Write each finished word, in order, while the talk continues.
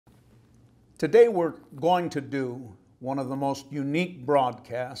Today we're going to do one of the most unique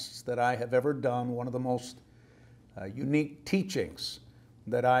broadcasts that I have ever done, one of the most unique teachings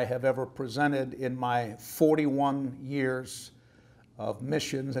that I have ever presented in my 41 years of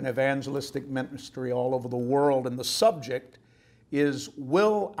missions and evangelistic ministry all over the world. And the subject is,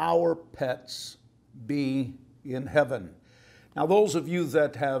 will our pets be in heaven? Now, those of you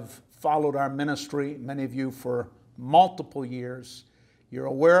that have followed our ministry, many of you for multiple years, you're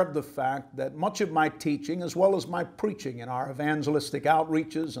aware of the fact that much of my teaching, as well as my preaching in our evangelistic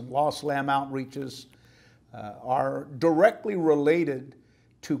outreaches and lost lamb outreaches, are directly related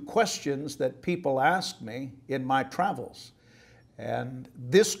to questions that people ask me in my travels. And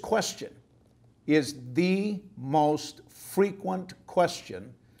this question is the most frequent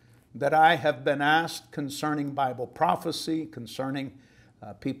question that I have been asked concerning Bible prophecy, concerning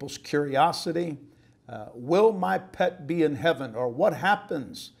people's curiosity. Will my pet be in heaven? Or what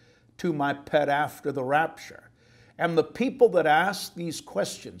happens to my pet after the rapture? And the people that ask these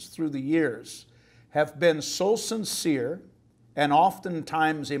questions through the years have been so sincere and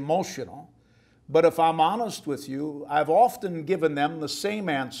oftentimes emotional. But if I'm honest with you, I've often given them the same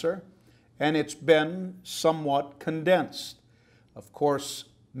answer, and it's been somewhat condensed. Of course,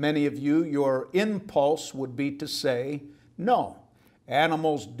 many of you, your impulse would be to say, no,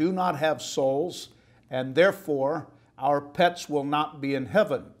 animals do not have souls, and therefore our pets will not be in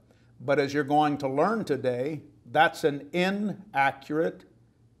heaven. But as you're going to learn today, that's an inaccurate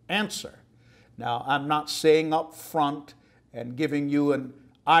answer. Now, I'm not saying up front and giving you an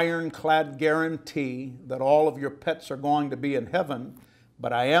ironclad guarantee that all of your pets are going to be in heaven,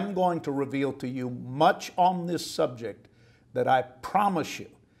 but I am going to reveal to you much on this subject that I promise you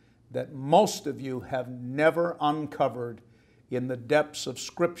that most of you have never uncovered in the depths of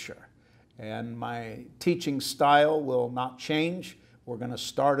Scripture. And my teaching style will not change. We're going to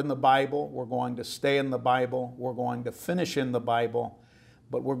start in the Bible. We're going to stay in the Bible. We're going to finish in the Bible.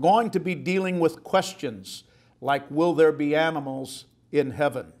 But we're going to be dealing with questions like, will there be animals in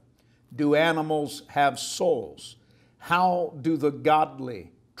heaven? Do animals have souls? How do the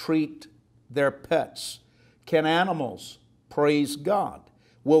godly treat their pets? Can animals praise God?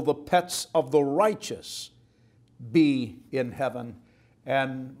 Will the pets of the righteous be in heaven?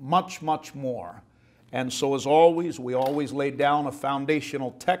 And much, much more. And so as always, we always lay down a foundational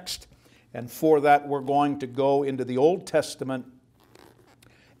text. And for that, we're going to go into the Old Testament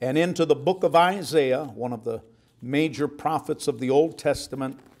and into the book of Isaiah, one of the major prophets of the Old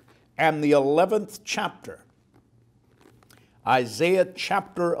Testament, and the 11th chapter. Isaiah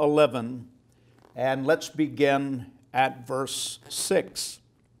chapter 11, and let's begin at verse 6.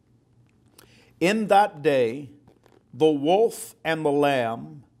 In that day, the wolf and the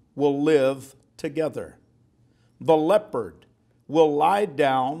lamb will live together. The leopard will lie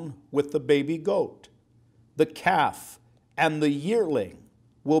down with the baby goat. The calf and the yearling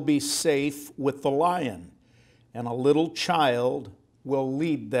will be safe with the lion, and a little child will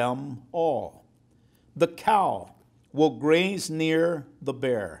lead them all. The cow will graze near the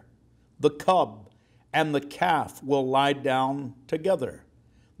bear. The cub and the calf will lie down together.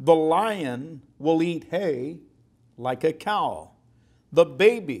 The lion will eat hay like a cow. The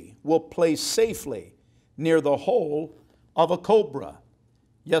baby will play safely near the hole of a cobra.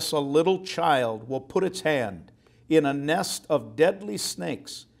 Yes, a little child will put its hand in a nest of deadly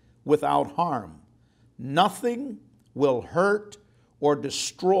snakes without harm. Nothing will hurt or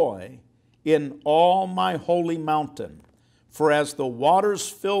destroy in all my holy mountain. For as the waters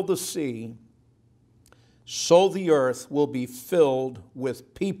fill the sea, so the earth will be filled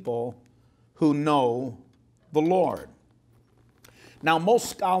with people who know the Lord. Now, most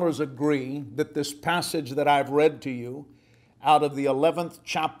scholars agree that this passage that I've read to you out of the 11th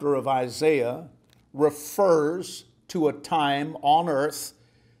chapter of Isaiah refers to a time on earth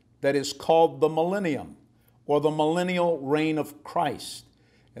that is called the millennium, or the millennial reign of Christ.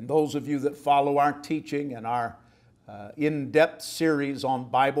 And those of you that follow our teaching and our in-depth series on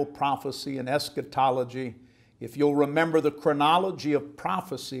Bible prophecy and eschatology, if you'll remember the chronology of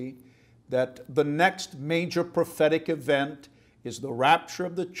prophecy, that the next major prophetic event is the rapture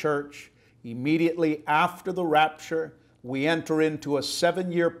of the church. Immediately after the rapture, we enter into a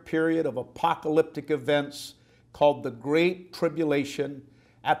 7-year period of apocalyptic events called the Great Tribulation.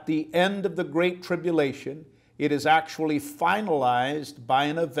 At the end of the Great Tribulation, it is actually finalized by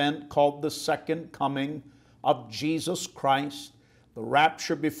an event called the Second Coming of Jesus Christ. The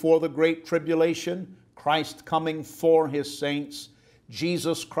rapture before the Great Tribulation, Christ coming for His saints.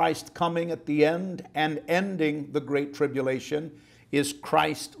 Jesus Christ coming at the end and ending the Great Tribulation is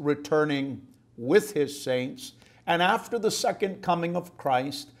Christ returning with His saints. And after the second coming of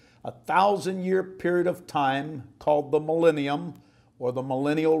Christ, a 1,000-year period of time called the millennium, or the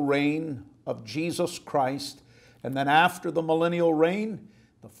millennial reign of Jesus Christ. And then after the millennial reign,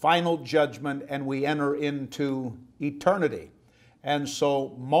 the final judgment, and we enter into eternity. And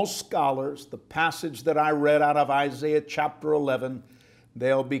so most scholars, the passage that I read out of Isaiah chapter 11,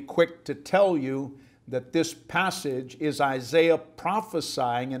 they'll be quick to tell you that this passage is Isaiah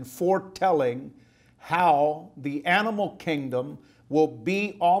prophesying and foretelling how the animal kingdom will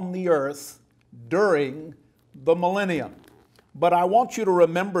be on the earth during the millennium. But I want you to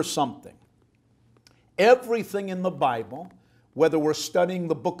remember something. Everything in the Bible, whether we're studying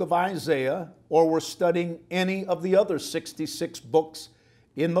the book of Isaiah or we're studying any of the other 66 books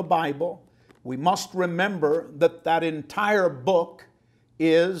in the Bible, we must remember that that entire book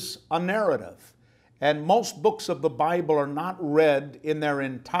is a narrative. And most books of the Bible are not read in their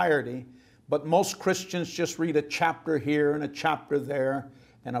entirety, but most Christians just read a chapter here and a chapter there,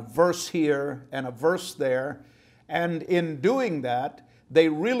 and a verse here and a verse there. And in doing that, they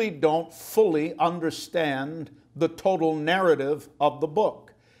really don't fully understand the total narrative of the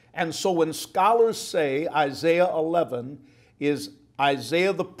book. And so when scholars say Isaiah 11 is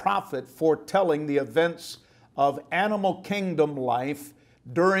Isaiah the prophet foretelling the events of animal kingdom life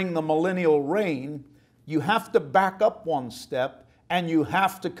during the millennial reign, you have to back up one step and you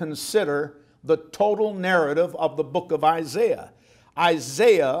have to consider the total narrative of the book of Isaiah.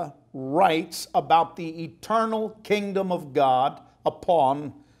 Isaiah writes about the eternal kingdom of God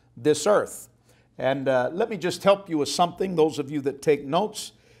upon this earth. And let me just help you with something, those of you that take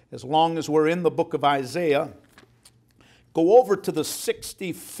notes, as long as we're in the book of Isaiah. Go over to the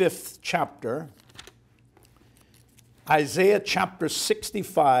 65th chapter, Isaiah chapter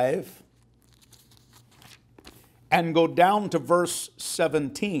 65, and go down to verse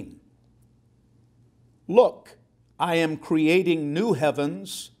 17. Look, I am creating new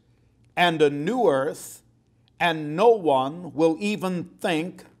heavens and a new earth, and no one will even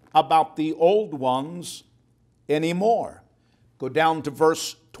think about the old ones anymore. Go down to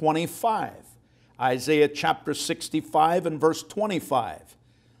verse 25. Isaiah chapter 65 and verse 25.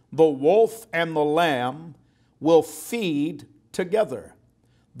 The wolf and the lamb will feed together.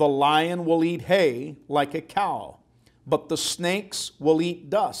 The lion will eat hay like a cow, but the snakes will eat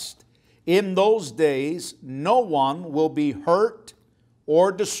dust. In those days, no one will be hurt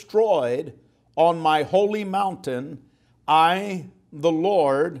or destroyed on my holy mountain. I, the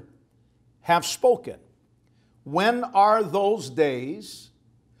Lord, have spoken. When are those days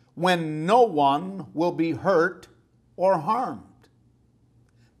when no one will be hurt or harmed?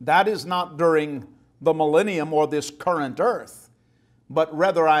 That is not during the millennium or this current earth, but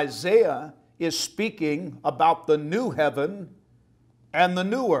rather Isaiah is speaking about the new heaven and the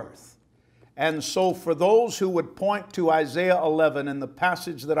new earth. And so for those who would point to Isaiah 11 and the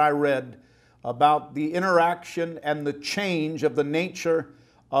passage that I read about the interaction and the change of the nature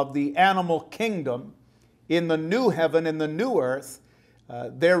of the animal kingdom in the new heaven and the new earth,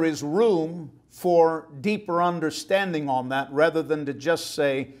 there is room for deeper understanding on that rather than to just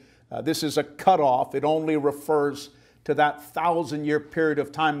say this is a cutoff. It only refers to that 1,000-year period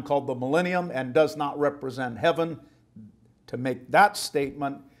of time called the millennium and does not represent heaven. To make that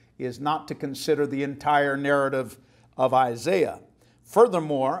statement is not to consider the entire narrative of Isaiah.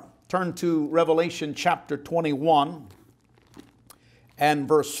 Furthermore, turn to Revelation chapter 21 and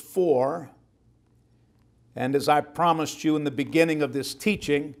verse 4. And as I promised you in the beginning of this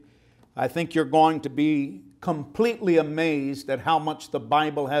teaching, I think you're going to be completely amazed at how much the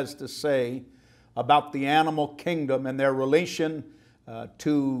Bible has to say about the animal kingdom and their relation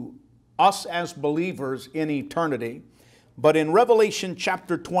to us as believers in eternity. But in Revelation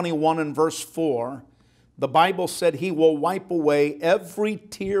chapter 21 and verse 4, the Bible said He will wipe away every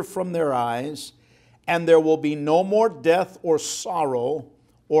tear from their eyes, and there will be no more death or sorrow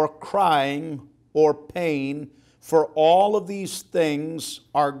or crying or pain, for all of these things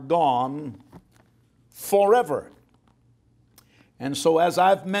are gone forever. And so, as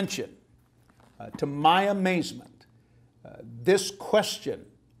I've mentioned, to my amazement, this question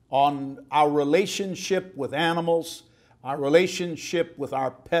on our relationship with animals, our relationship with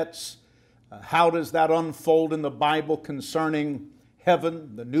our pets, how does that unfold in the Bible concerning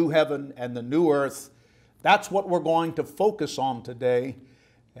heaven, the new heaven and the new earth? That's what we're going to focus on today.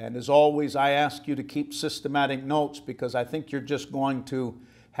 And as always, I ask you to keep systematic notes because I think you're just going to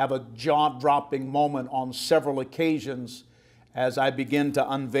have a jaw-dropping moment on several occasions as I begin to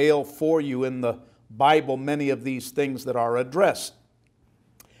unveil for you in the Bible many of these things that are addressed.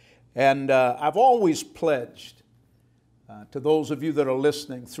 And I've always pledged to those of you that are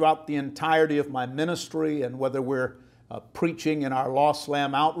listening throughout the entirety of my ministry, and whether we're preaching in our Lost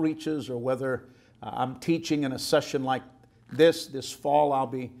Lamb outreaches, or whether I'm teaching in a session like this fall. I'll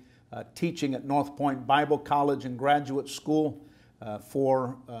be teaching at North Point Bible College and Graduate School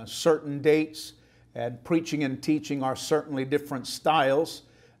for certain dates. And preaching and teaching are certainly different styles.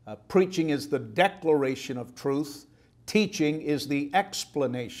 Preaching is the declaration of truth. Teaching is the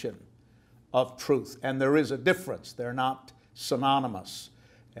explanation of truth. And there is a difference. They're not synonymous.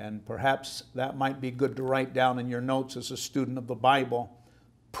 And perhaps that might be good to write down in your notes as a student of the Bible.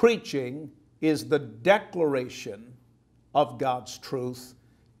 Preaching is the declaration of God's truth.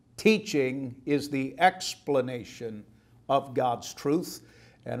 Teaching is the explanation of God's truth.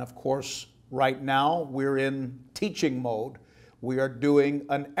 And of course, right now we're in teaching mode. We are doing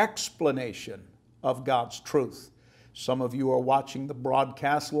an explanation of God's truth. Some of you are watching the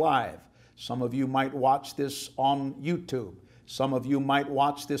broadcast live. Some of you might watch this on YouTube. Some of you might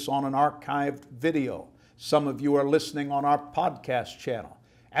watch this on an archived video. Some of you are listening on our podcast channel.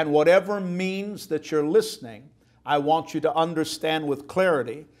 And whatever means that you're listening, I want you to understand with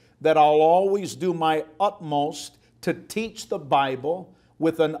clarity that I'll always do my utmost to teach the Bible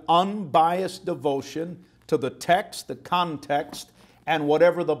with an unbiased devotion to the text, the context, and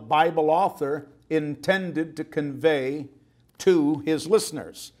whatever the Bible author intended to convey to his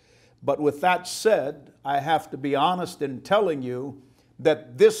listeners. But with that said, I have to be honest in telling you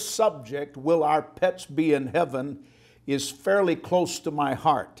that this subject, will our pets be in heaven, is fairly close to my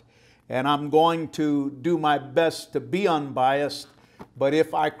heart. And I'm going to do my best to be unbiased, but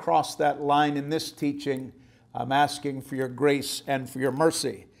if I cross that line in this teaching, I'm asking for your grace and for your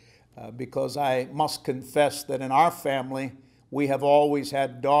mercy, because I must confess that in our family, we have always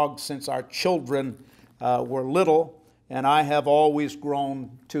had dogs since our children were little, and I have always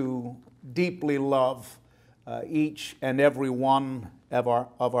grown to deeply love each and every one of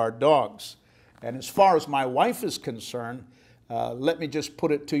our dogs. And as far as my wife is concerned, let me just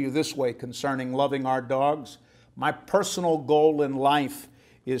put it to you this way concerning loving our dogs. My personal goal in life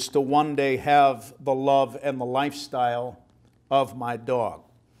is to one day have the love and the lifestyle of my dog.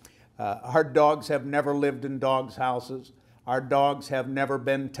 Our dogs have never lived in dogs' houses. Our dogs have never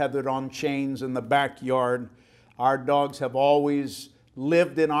been tethered on chains in the backyard. Our dogs have always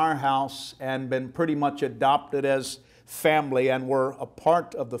lived in our house and been pretty much adopted as family and were a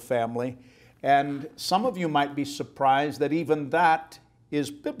part of the family. And some of you might be surprised that even that is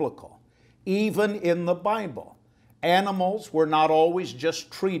biblical, even in the Bible. Animals were not always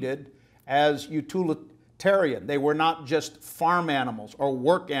just treated as utilitarian. They were not just farm animals or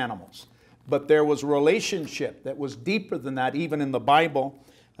work animals, but there was a relationship that was deeper than that, even in the Bible.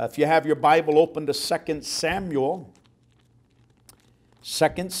 If you have your Bible open to 2 Samuel,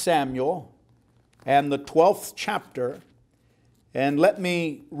 and the 12th chapter, and let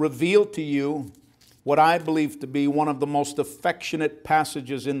me reveal to you what I believe to be one of the most affectionate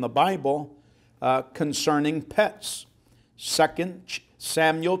passages in the Bible concerning pets. 2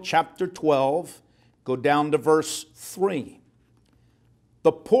 Samuel chapter 12, go down to verse 3.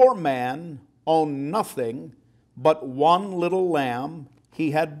 The poor man owned nothing but one little lamb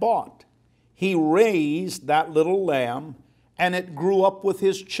he had bought. He raised that little lamb, and it grew up with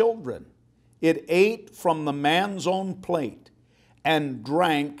his children. It ate from the man's own plate and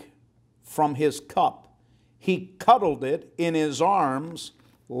drank from his cup. He cuddled it in his arms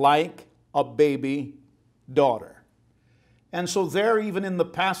like a baby daughter. And so there, even in the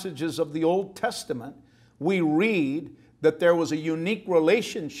passages of the Old Testament, we read that there was a unique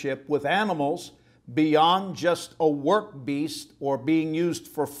relationship with animals beyond just a work beast or being used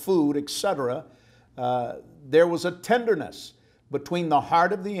for food, etc. There was a tenderness between the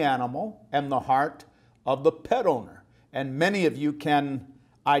heart of the animal and the heart of the pet owner. And many of you can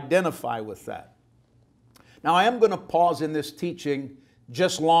identify with that. Now, I am going to pause in this teaching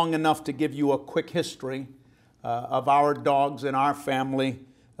just long enough to give you a quick history of our dogs in our family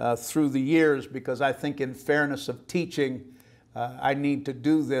through the years, because I think in fairness of teaching, I need to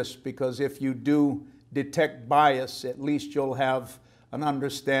do this, because if you do detect bias, at least you'll have an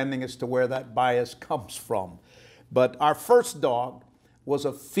understanding as to where that bias comes from. But our first dog was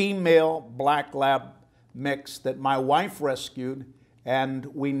a female black lab mix that my wife rescued, and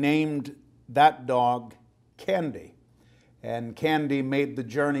we named that dog Candy. And Candy made the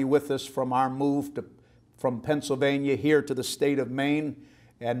journey with us from our move from Pennsylvania here to the state of Maine.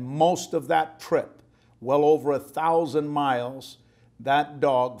 And most of that trip, well over 1,000 miles, that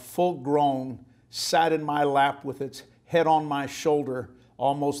dog, full grown, sat in my lap with its head on my shoulder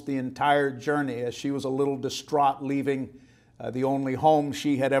almost the entire journey, as she was a little distraught leaving the only home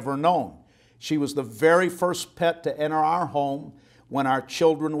she had ever known. She was the very first pet to enter our home when our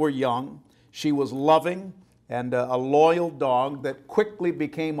children were young. She was loving and a loyal dog that quickly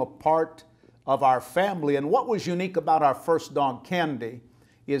became a part of our family. And what was unique about our first dog, Candy,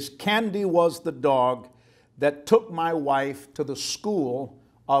 is Candy was the dog that took my wife to the school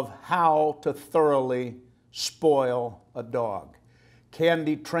of how to thoroughly spoil a dog.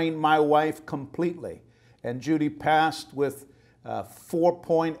 Candy trained my wife completely, and Judy passed with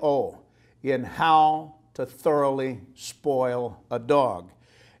 4.0 in how to thoroughly spoil a dog.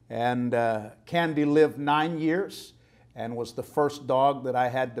 And Candy lived 9 years and was the first dog that I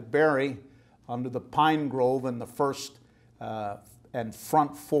had to bury under the pine grove in the first and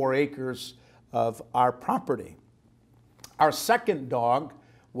front 4 acres of our property. Our second dog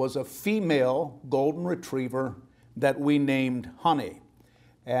was a female golden retriever that we named Honey.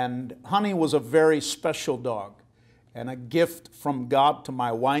 And Honey was a very special dog and a gift from God to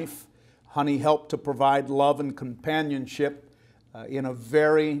my wife. Honey helped to provide love and companionship in a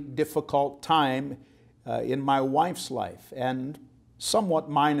very difficult time in my wife's life, and somewhat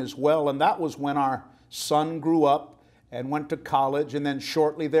mine as well. And that was when our son grew up and went to college, and then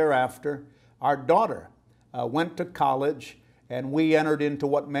shortly thereafter, our daughter went to college, and we entered into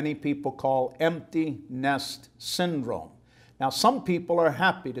what many people call empty nest syndrome. Now, some people are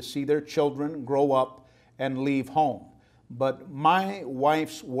happy to see their children grow up and leave home, but my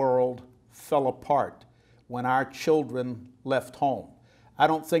wife's world fell apart when our children left home. I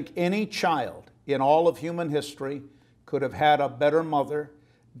don't think any child in all of human history could have had a better mother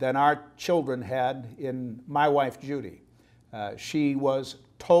than our children had in my wife, Judy. She was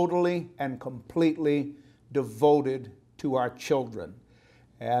totally and completely devoted to our children.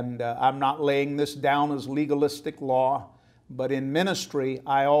 And I'm not laying this down as legalistic law, but in ministry,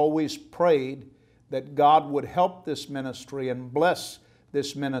 I always prayed that God would help this ministry and bless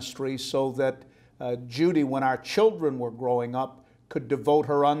this ministry so that Judy, when our children were growing up, could devote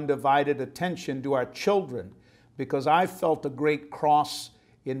her undivided attention to our children, because I felt a great cross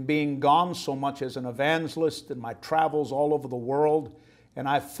in being gone so much as an evangelist in my travels all over the world. And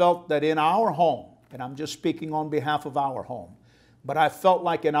I felt that in our home, and I'm just speaking on behalf of our home, but I felt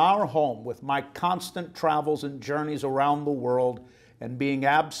like in our home, with my constant travels and journeys around the world and being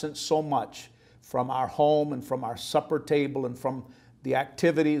absent so much from our home and from our supper table and from the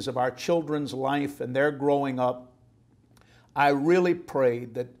activities of our children's life and their growing up, I really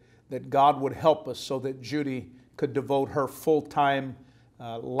prayed that God would help us so that Judy could devote her full-time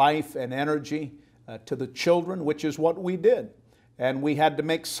life and energy to the children, which is what we did. And we had to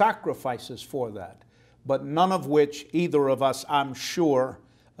make sacrifices for that, but none of which either of us, I'm sure,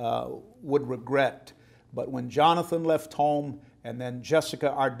 would regret. But when Jonathan left home, and then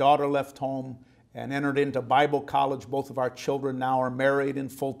Jessica, our daughter, left home and entered into Bible college, both of our children now are married in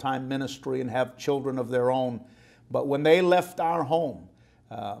full-time ministry and have children of their own. But when they left our home,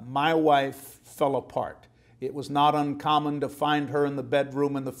 my wife fell apart. It was not uncommon to find her in the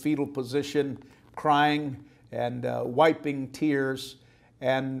bedroom in the fetal position, crying and wiping tears.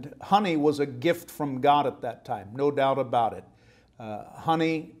 And Honey was a gift from God at that time, no doubt about it.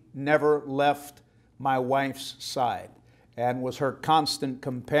 Honey never left my wife's side and was her constant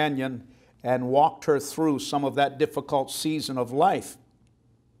companion and walked her through some of that difficult season of life.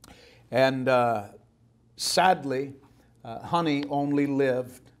 And sadly, Honey only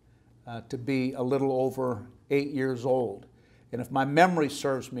lived to be a little over 8 years old. And if my memory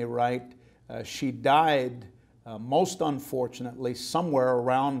serves me right, she died most unfortunately somewhere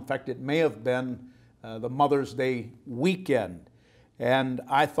around, in fact, it may have been the Mother's Day weekend. And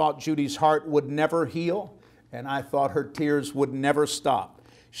I thought Judy's heart would never heal, and I thought her tears would never stop.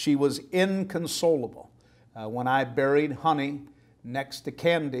 She was inconsolable when I buried Honey next to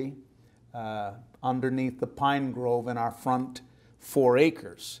Candy underneath the pine grove in our front 4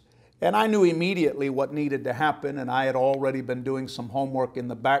 acres. And I knew immediately what needed to happen, and I had already been doing some homework in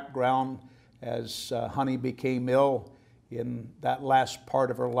the background as Honey became ill in that last part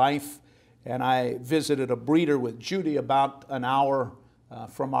of her life. And I visited a breeder with Judy about an hour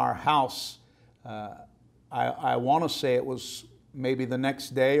from our house. I want to say it was maybe the next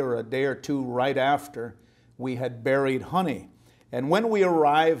day or a day or two right after we had buried Honey. And when we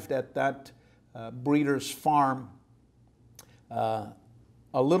arrived at that breeder's farm, a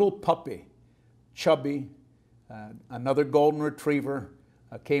little puppy, Chubby, another golden retriever,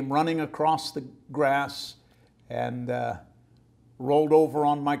 came running across the grass and rolled over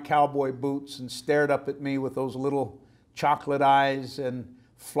on my cowboy boots and stared up at me with those little chocolate eyes and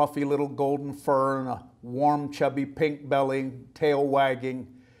fluffy little golden fur and a warm, chubby pink belly, tail wagging.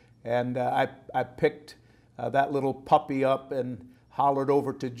 And I picked that little puppy up and hollered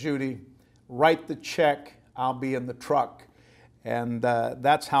over to Judy, "Write the check, I'll be in the truck." And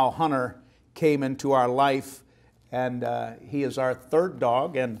that's how Hunter came into our life, and he is our third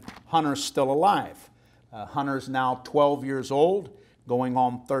dog, and Hunter's still alive. Hunter's now 12 years old, going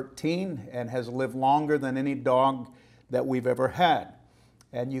on 13, and has lived longer than any dog that we've ever had.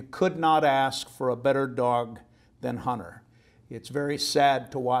 And you could not ask for a better dog than Hunter. It's very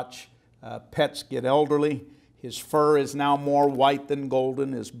sad to watch pets get elderly. His fur is now more white than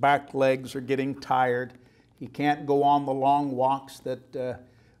golden. His back legs are getting tired. He can't go on the long walks that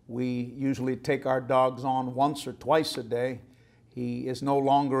we usually take our dogs on once or twice a day. He is no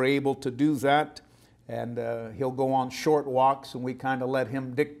longer able to do that, and he'll go on short walks, and we kind of let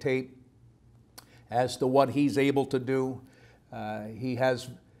him dictate as to what he's able to do. He has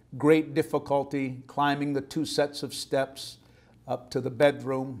great difficulty climbing the 2 sets of steps up to the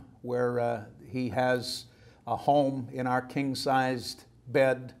bedroom where he has a home in our king-sized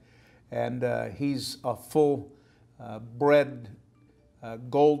bed, and he's a full bred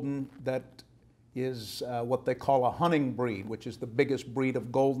golden that is what they call a hunting breed, which is the biggest breed of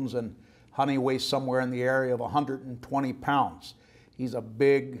Goldens, and Honey weighs somewhere in the area of 120 pounds. He's a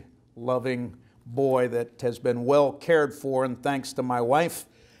big, loving boy that has been well cared for, and thanks to my wife,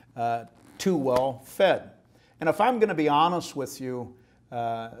 too well fed. And if I'm going to be honest with you,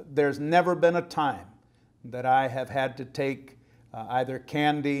 there's never been a time that I have had to take either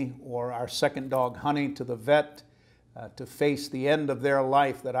Candy or our second dog, Honey, to the vet to face the end of their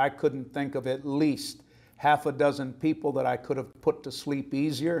life that I couldn't think of at least half a dozen people that I could have put to sleep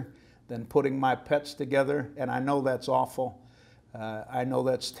easier than putting my pets together. And I know that's awful. I know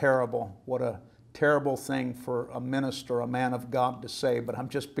that's terrible. What a terrible thing for a minister, a man of God, to say, but I'm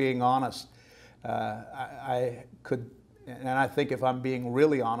just being honest. I could, and I think if I'm being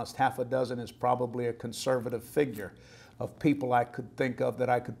really honest, half a dozen is probably a conservative figure of people I could think of that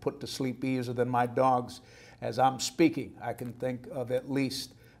I could put to sleep easier than my dogs. As I'm speaking, I can think of at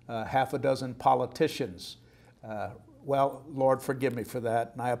least half a dozen politicians. Well, Lord, forgive me for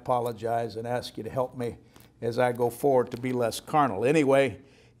that, and I apologize and ask you to help me as I go forward to be less carnal. Anyway,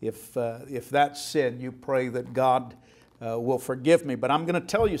 if that's sin, you pray that God will forgive me. But I'm going to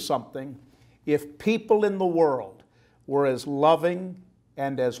tell you something. If people in the world were as loving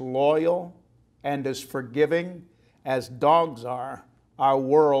and as loyal and as forgiving as dogs are, our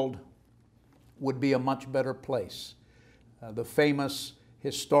world would be a much better place. The famous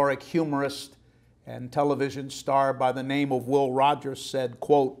historic humorist and television star by the name of Will Rogers said,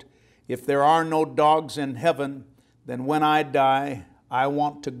 quote, "If there are no dogs in heaven, then when I die, I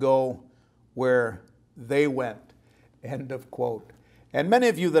want to go where they went," end of quote. And many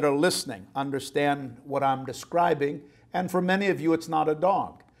of you that are listening understand what I'm describing, and for many of you it's not a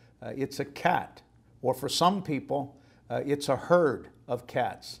dog, it's a cat, or for some people it's a herd of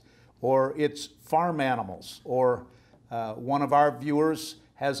cats, or it's farm animals, or one of our viewers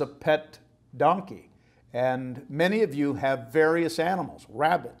has a pet donkey. And many of you have various animals,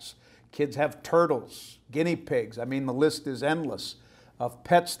 rabbits. Kids have turtles, guinea pigs. I mean, the list is endless of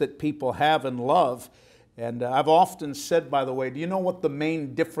pets that people have and love. And I've often said, by the way, do you know what the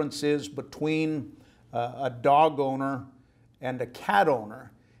main difference is between a dog owner and a cat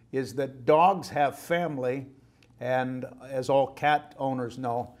owner? Is that dogs have family, and as all cat owners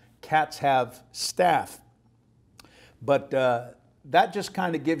know, cats have staff. But that just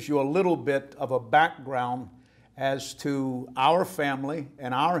kind of gives you a little bit of a background as to our family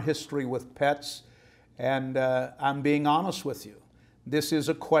and our history with pets. And I'm being honest with you. This is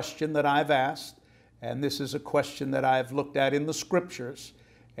a question that I've asked, and this is a question that I've looked at in the scriptures.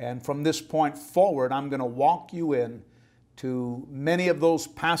 And from this point forward, I'm going to walk you in to many of those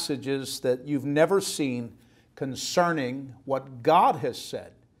passages that you've never seen concerning what God has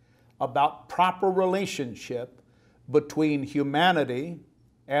said about proper relationship between humanity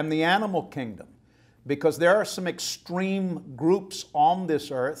and the animal kingdom. Because there are some extreme groups on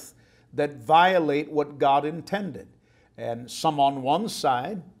this earth that violate what God intended. And some on one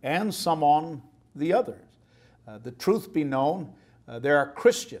side and some on the other. The truth be known, there are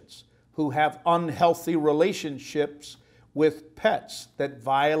Christians who have unhealthy relationships with pets that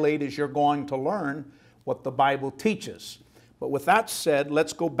violate, as you're going to learn, what the Bible teaches. But with that said,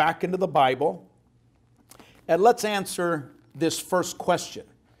 let's go back into the Bible and let's answer this first question.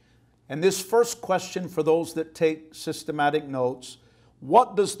 And this first question, for those that take systematic notes,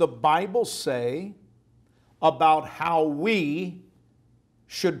 what does the Bible say about how we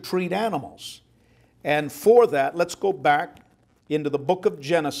should treat animals? And for that, let's go back into the book of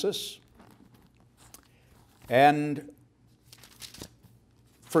Genesis. And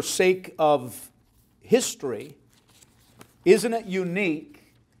for sake of history, isn't it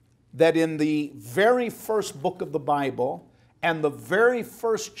unique that in the very first book of the Bible, And the very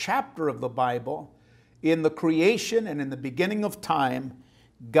first chapter of the Bible, in the creation and in the beginning of time,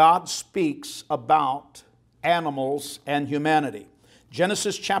 God speaks about animals and humanity.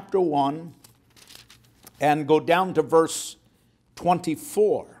 Genesis chapter 1, and go down to verse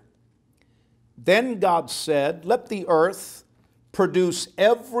 24. Then God said, "Let the earth produce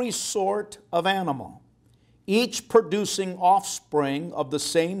every sort of animal, each producing offspring of the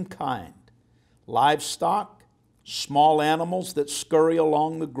same kind, livestock, small animals that scurry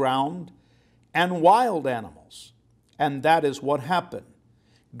along the ground, and wild animals." And that is what happened.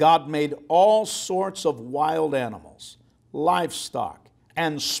 God made all sorts of wild animals, livestock,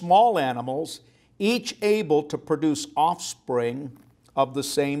 and small animals, each able to produce offspring of the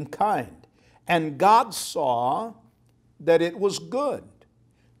same kind. And God saw that it was good.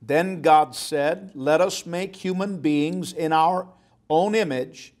 Then God said, "Let us make human beings in our own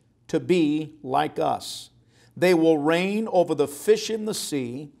image to be like us. They will reign over the fish in the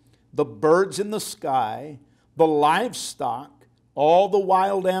sea, the birds in the sky, the livestock, all the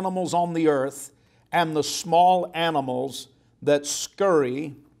wild animals on the earth, and the small animals that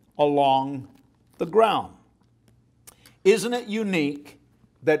scurry along the ground." Isn't it unique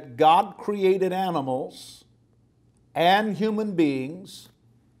that God created animals and human beings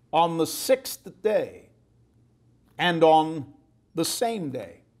on the sixth day and on the same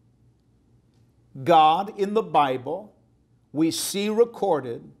day? God in the Bible, we see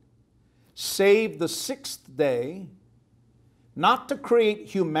recorded, saved the sixth day, not to create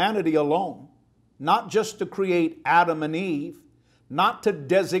humanity alone, not just to create Adam and Eve, not to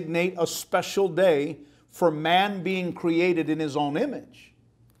designate a special day for man being created in his own image,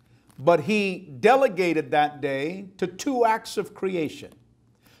 but He delegated that day to two acts of creation.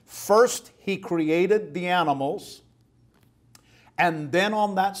 First, He created the animals, and then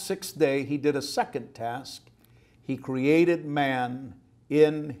on that sixth day, He did a second task. He created man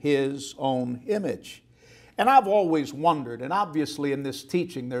in His own image. And I've always wondered, and obviously in this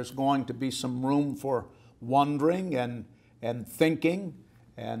teaching there's going to be some room for wondering and thinking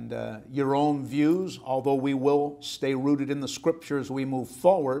and your own views, although we will stay rooted in the Scripture as we move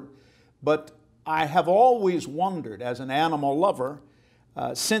forward. But I have always wondered, as an animal lover,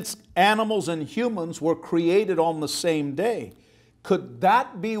 since animals and humans were created on the same day, could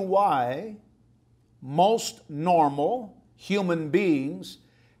that be why most normal human beings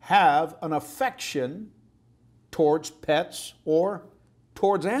have an affection towards pets or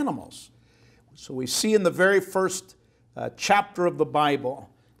towards animals? So we see in the very first chapter of the Bible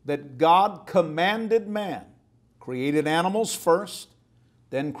that God commanded man, created animals first,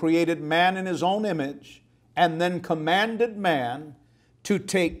 then created man in His own image, and then commanded man to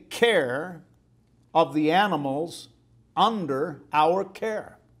take care of the animals under our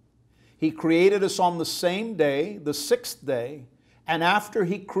care. He created us on the same day, the sixth day, and after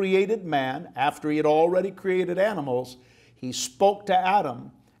He created man, after He had already created animals, He spoke to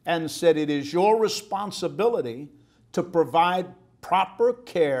Adam and said, "It is your responsibility to provide proper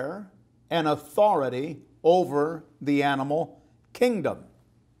care and authority over the animal kingdom."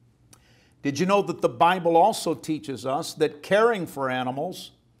 Did you know that the Bible also teaches us that caring for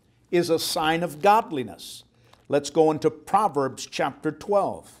animals is a sign of godliness? Let's go into Proverbs chapter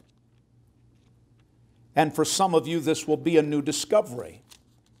 12. And for some of you, this will be a new discovery,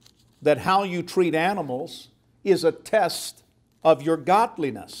 that how you treat animals is a test of your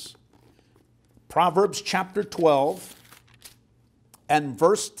godliness. Proverbs chapter 12 and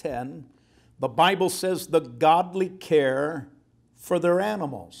verse 10, the Bible says, "The godly care for their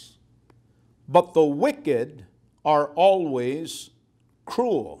animals, but the wicked are always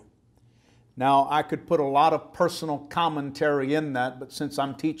cruel." Now, I could put a lot of personal commentary in that, but since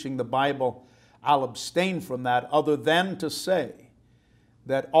I'm teaching the Bible, I'll abstain from that, other than to say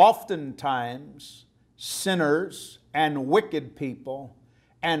that oftentimes sinners and wicked people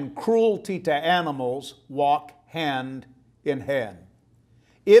and cruelty to animals walk hand in hand.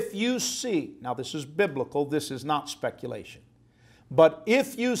 If you see, now this is biblical, this is not speculation, but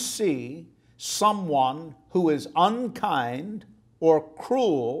if you see someone who is unkind or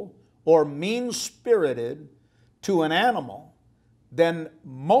cruel or mean-spirited to an animal, then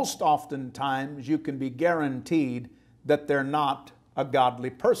most oftentimes you can be guaranteed that they're not a godly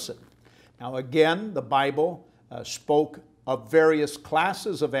person. Now again, the Bible spoke of various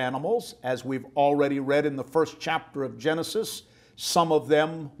classes of animals, as we've already read in the first chapter of Genesis. Some of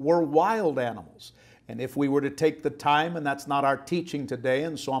them were wild animals. And if we were to take the time, and that's not our teaching today,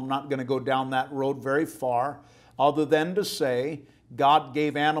 and so I'm not going to go down that road very far, other than to say God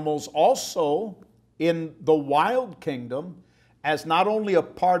gave animals also in the wild kingdom as not only a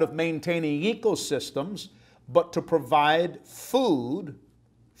part of maintaining ecosystems, but to provide food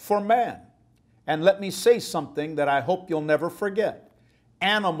for man. And let me say something that I hope you'll never forget.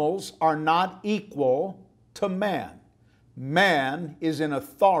 Animals are not equal to man. Man is in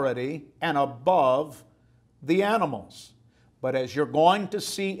authority and above the animals. But as you're going to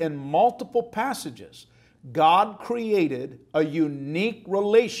see in multiple passages, God created a unique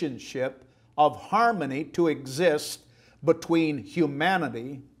relationship of harmony to exist between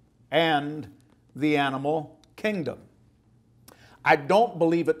humanity and the animal kingdom. I don't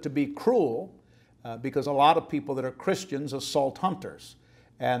believe it to be cruel because a lot of people that are Christians assault hunters.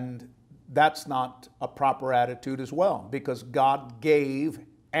 And that's not a proper attitude as well, because God gave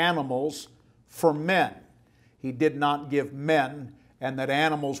animals for men. He did not give men, and that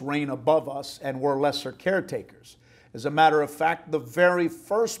animals reign above us and we're lesser caretakers. As a matter of fact, the very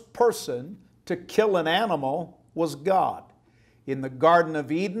first person to kill an animal was God. In the Garden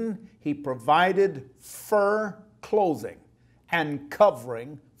of Eden, He provided fur clothing and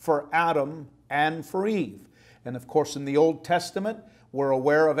covering for Adam and for Eve. And of course, in the Old Testament, we're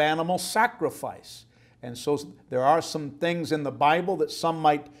aware of animal sacrifice. And so there are some things in the Bible that some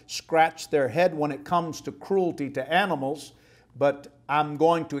might scratch their head when it comes to cruelty to animals, but I'm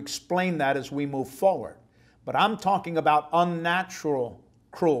going to explain that as we move forward. But I'm talking about unnatural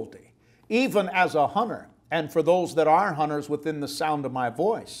cruelty. Even as a hunter, and for those that are hunters within the sound of my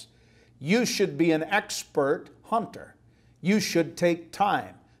voice, you should be an expert hunter. You should take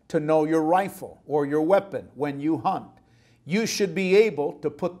time to know your rifle or your weapon when you hunt. You should be able to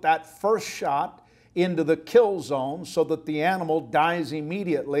put that first shot into the kill zone so that the animal dies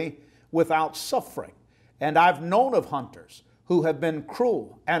immediately without suffering. And I've known of hunters who have been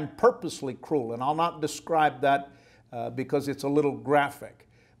cruel and purposely cruel, and I'll not describe that because it's a little graphic.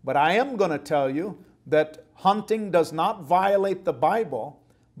 But I am going to tell you that hunting does not violate the Bible,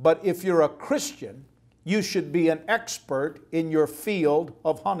 but if you're a Christian, you should be an expert in your field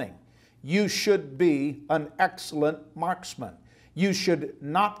of hunting. You should be an excellent marksman. You should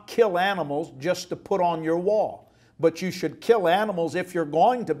not kill animals just to put on your wall, but you should kill animals if you're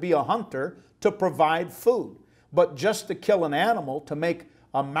going to be a hunter to provide food. But just to kill an animal to make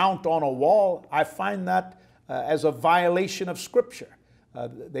a mount on a wall, I find that as a violation of Scripture.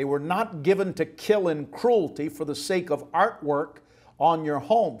 They were not given to kill in cruelty for the sake of artwork on your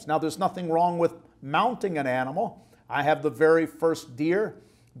homes. Now, there's nothing wrong with mounting an animal. I have the very first deer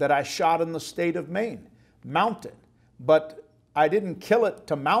that I shot in the state of Maine, mounted. But I didn't kill it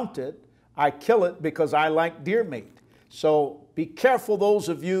to mount it. I kill it because I like deer meat. So be careful, those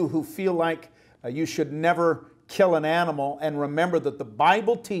of you who feel like you should never kill an animal, and remember that the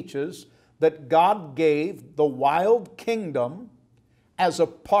Bible teaches that God gave the wild kingdom as a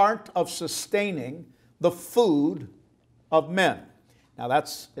part of sustaining the food of men. Now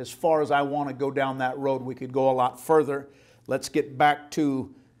that's as far as I want to go down that road. We could go a lot further. Let's get back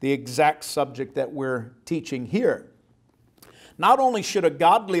to the exact subject that we're teaching here. Not only should a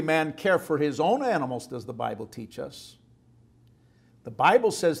godly man care for his own animals, does the Bible teach us, the Bible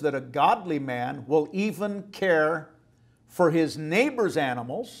says that a godly man will even care for his neighbor's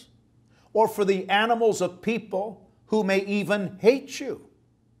animals or for the animals of people who may even hate you.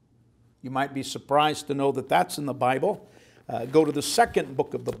 You might be surprised to know that that's in the Bible. Go to the second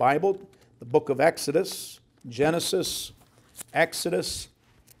book of the Bible, the book of Exodus, Genesis, Exodus,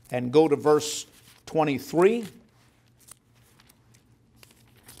 and go to verse 23.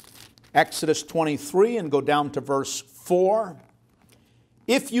 Exodus 23 and go down to verse 4.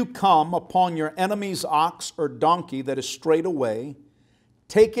 If you come upon your enemy's ox or donkey that is strayed away,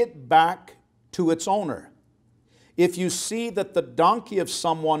 take it back to its owner. If you see that the donkey of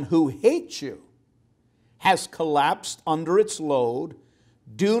someone who hates you has collapsed under its load,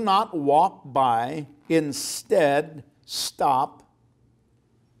 do not walk by, instead stop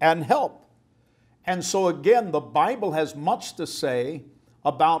and help. And so again, the Bible has much to say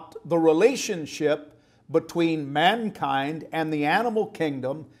about the relationship between mankind and the animal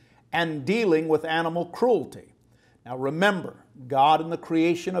kingdom and dealing with animal cruelty. Now remember, God in the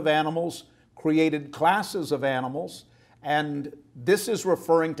creation of animals created classes of animals, and this is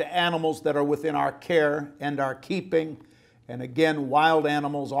referring to animals that are within our care and our keeping. And again, wild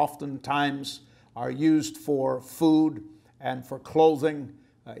animals oftentimes are used for food and for clothing.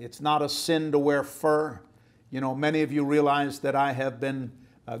 It's not a sin to wear fur. You know, many of you realize that I have been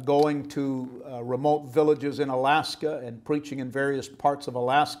going to remote villages in Alaska and preaching in various parts of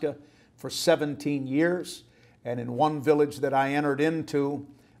Alaska for 17 years. And in one village that I entered into,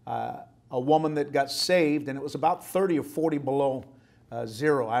 a woman that got saved, and it was about 30 or 40 below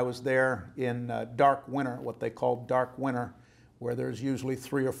zero. I was there in dark winter, what they call dark winter, where there's usually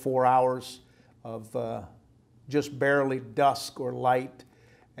 3 or 4 hours of just barely dusk or light.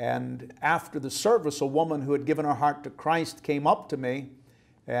 And after the service, a woman who had given her heart to Christ came up to me,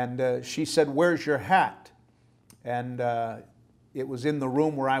 and she said, "Where's your hat?" And it was in the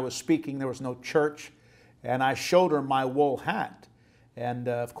room where I was speaking. There was no church. And I showed her my wool hat. And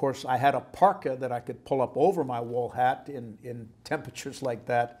of course, I had a parka that I could pull up over my wool hat in temperatures like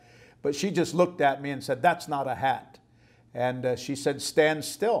that. But she just looked at me and said, "That's not a hat." And she said, "Stand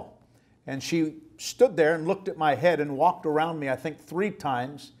still." And she stood there and looked at my head and walked around me, I think 3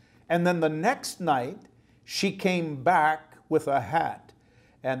 times. And then the next night, she came back with a hat.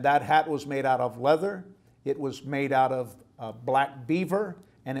 And that hat was made out of leather. It was made out of black beaver,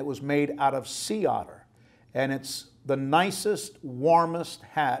 and it was made out of sea otter. And it's the nicest, warmest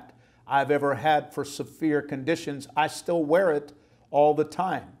hat I've ever had for severe conditions. I still wear it all the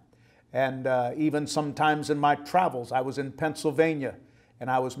time. And even sometimes in my travels, I was in Pennsylvania, and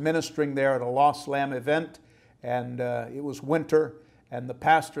I was ministering there at a Lost Lamb event, and it was winter, and the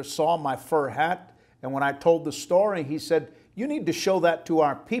pastor saw my fur hat, and when I told the story, he said, "You need to show that to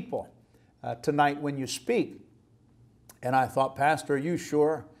our people tonight when you speak." And I thought, "Pastor, are you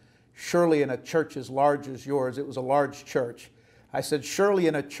sure? Surely in a church as large as yours," it was a large church, I said, "surely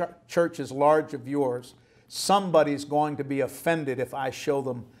in a church as large as yours, somebody's going to be offended if I show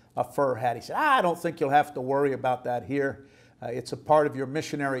them a fur hat." He said, "I don't think you'll have to worry about that here. It's a part of your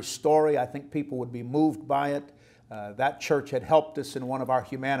missionary story. I think people would be moved by it." That church had helped us in one of our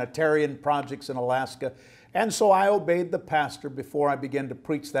humanitarian projects in Alaska. And so I obeyed the pastor. Before I began to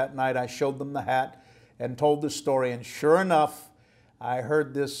preach that night, I showed them the hat and told the story. And sure enough, I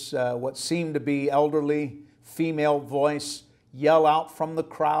heard this, what seemed to be elderly female voice yell out from the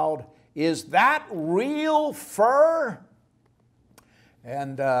crowd, "Is that real fur?"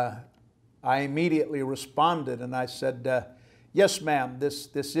 And I immediately responded and I said, "Yes, ma'am,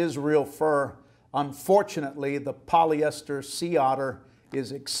 this is real fur. Unfortunately, the polyester sea otter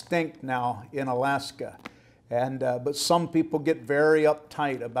is extinct now in Alaska. But some people get very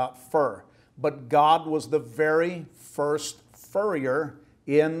uptight about fur. But God was the very first furrier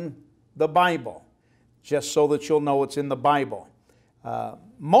in the Bible, just so that you'll know it's in the Bible.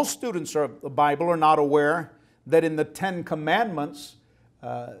 Most students of the Bible are not aware that in the 10 Commandments,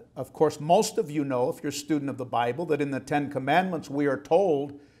 of course, most of you know, if you're a student of the Bible, that in the 10 Commandments we are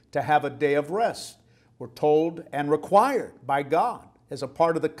told to have a day of rest. We're told and required by God as a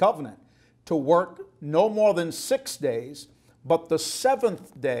part of the covenant to work no more than 6 days, but the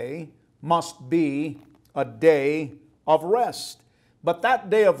 7th day must be a day of rest. But that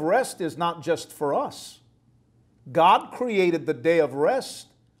day of rest is not just for us. God created the day of rest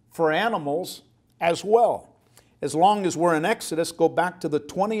for animals as well. As long as we're in Exodus, go back to the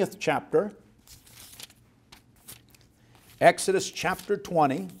 20th chapter. Exodus chapter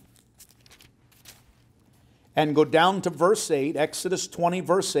 20. And go down to verse 8. Exodus 20,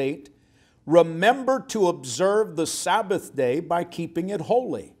 verse 8. "Remember to observe the Sabbath day by keeping it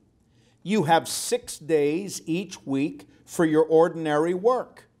holy. You have 6 days each week for your ordinary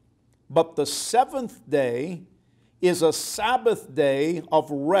work. But the 7th day is a Sabbath day of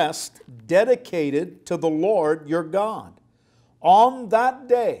rest dedicated to the Lord your God. On that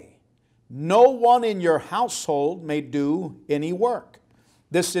day, no one in your household may do any work.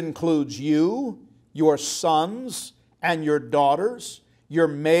 This includes you, your sons and your daughters, your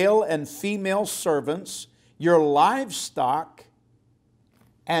male and female servants, your livestock,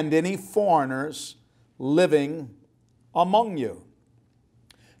 and any foreigners living among you."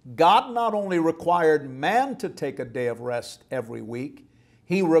 God not only required man to take a day of rest every week,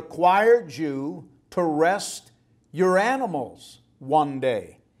 He required you to rest your animals one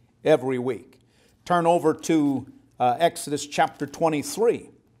day every week. Turn over to Exodus chapter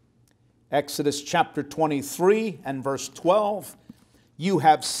 23. Exodus chapter 23 and verse 12. "You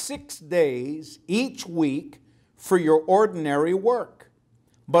have 6 days each week for your ordinary work,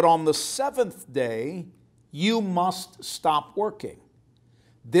 but on the 7th day you must stop working.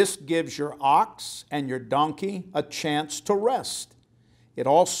 This gives your ox and your donkey a chance to rest. It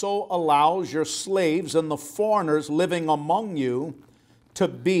also allows your slaves and the foreigners living among you to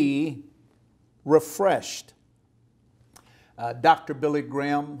be refreshed." Dr. Billy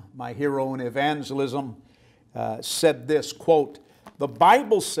Graham, my hero in evangelism, said this, quote, "The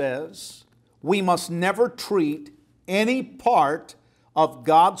Bible says we must never treat any part of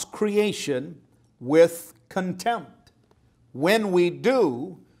God's creation with contempt. When we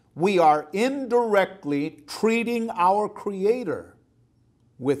do, we are indirectly treating our Creator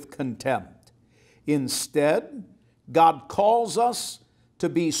with contempt. Instead, God calls us to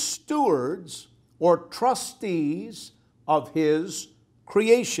be stewards or trustees of His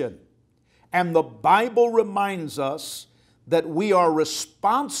creation. And the Bible reminds us that we are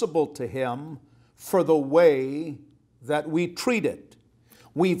responsible to Him for the way that we treat it.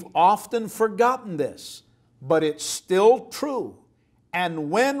 We've often forgotten this, but it's still true. And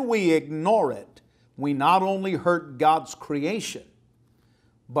when we ignore it, we not only hurt God's creation,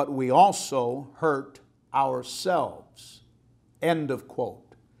 but we also hurt ourselves. End of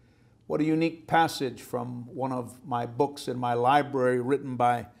quote. What a unique passage from one of my books in my library written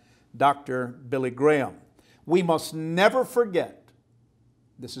by Dr. Billy Graham. We must never forget,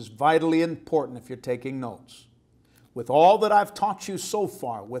 this is vitally important if you're taking notes, with all that I've taught you so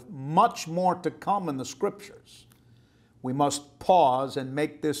far, with much more to come in the Scriptures, we must pause and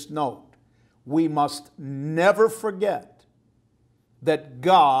make this note. We must never forget that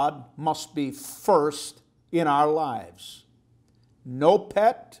God must be first in our lives. No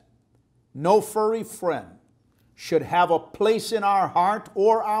pet, no furry friend should have a place in our heart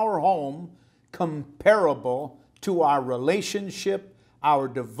or our home comparable to our relationship, our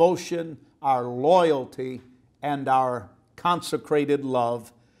devotion, our loyalty, and our consecrated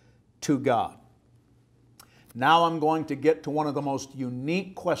love to God. Now I'm going to get to one of the most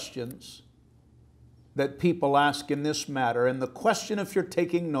unique questions that people ask in this matter. And the question, if you're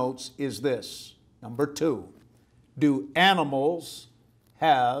taking notes, is this. Number 2, do animals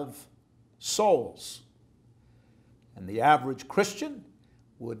have souls? And the average Christian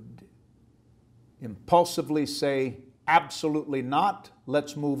would impulsively say, absolutely not,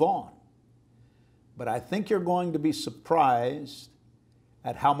 let's move on. But I think you're going to be surprised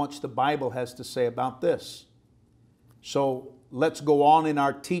at how much the Bible has to say about this. So let's go on in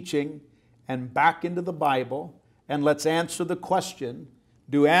our teaching and back into the Bible, and let's answer the question,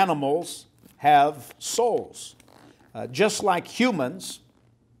 do animals have souls? Just like humans,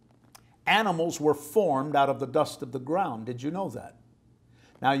 animals were formed out of the dust of the ground. Did you know that?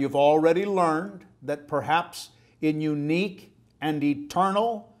 Now you've already learned that perhaps in unique and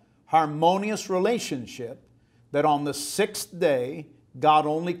eternal harmonious relationship, that on the 6th day, God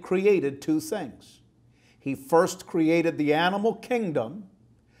only created 2 things. He first created the animal kingdom,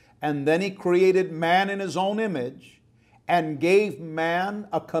 and then He created man in His own image and gave man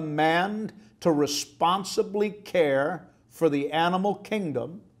a command to responsibly care for the animal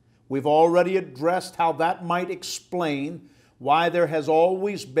kingdom. We've already addressed how that might explain why there has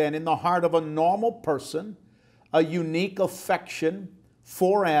always been in the heart of a normal person a unique affection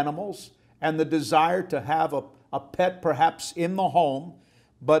for animals and the desire to have a pet perhaps in the home.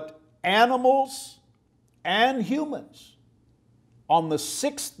 But animals and humans on the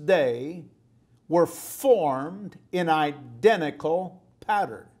 6th day were formed in identical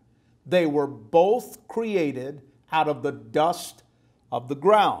pattern. They were both created out of the dust of the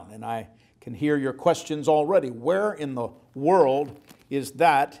ground. And I can hear your questions already. Where in the world is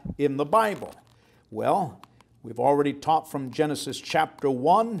that in the Bible? Well, we've already taught from Genesis chapter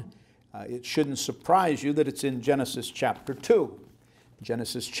 1. It shouldn't surprise you that it's in Genesis chapter 2.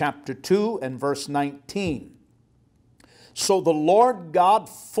 Genesis chapter 2 and verse 19. So the Lord God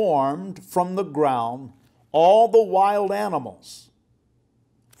formed from the ground all the wild animals,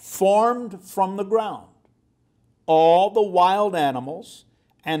 formed from the ground, all the wild animals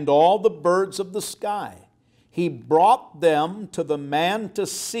and all the birds of the sky. He brought them to the man to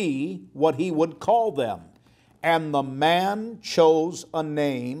see what he would call them. And the man chose a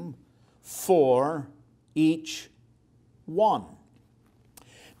name for each one.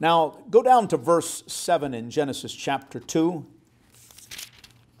 Now, go down to verse 7 in Genesis chapter 2.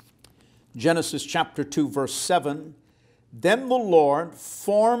 Genesis chapter 2, verse 7. Then the Lord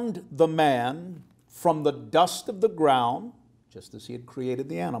formed the man from the dust of the ground, just as He had created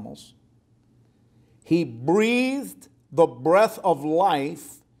the animals. He breathed the breath of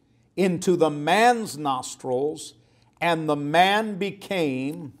life into the man's nostrils, and the man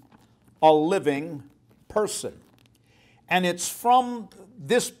became a living person. And it's from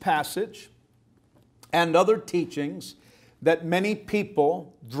this passage and other teachings that many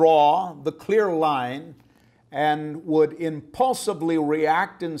people draw the clear line and would impulsively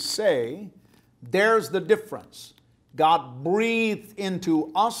react and say, there's the difference. God breathed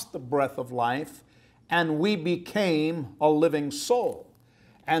into us the breath of life, and we became a living soul.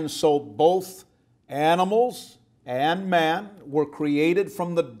 And so both animals and man were created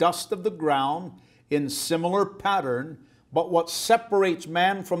from the dust of the ground in similar pattern. But what separates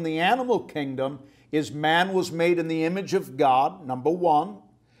man from the animal kingdom is man was made in the image of God, number 1.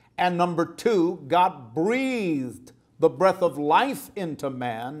 And number 2, God breathed the breath of life into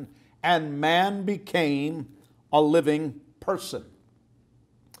man, and man became a living person.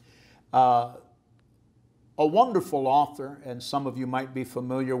 A wonderful author, and some of you might be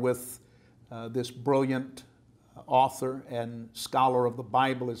familiar with this brilliant author and scholar of the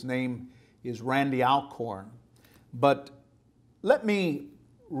Bible. His name is Randy Alcorn. But let me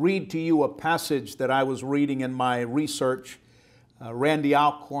read to you a passage that I was reading in my research. Randy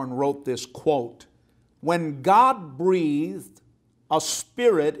Alcorn wrote this quote: "When God breathed a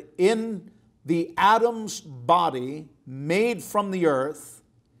spirit in the Adam's body made from the earth,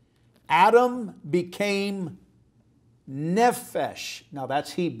 Adam became nephesh." Now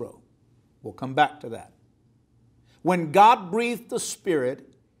that's Hebrew. We'll come back to that. When God breathed the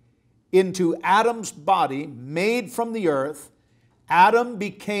spirit into Adam's body made from the earth, Adam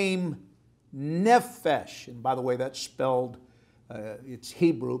became nephesh. And by the way, that's spelled, it's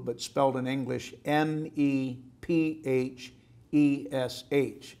Hebrew, but spelled in English, N-E-P-H-E-S-H.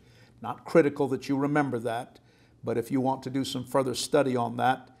 Not critical that you remember that, but if you want to do some further study on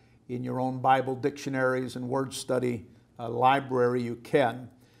that in your own Bible dictionaries and word study library, you can.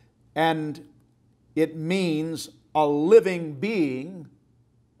 And it means a living being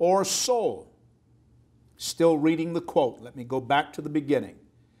or soul. Still reading the quote. Let me go back to the beginning.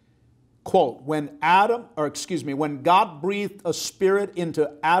 Quote, when God breathed a spirit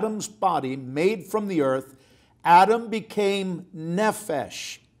into Adam's body made from the earth, Adam became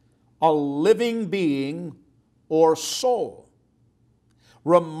nephesh, a living being or soul.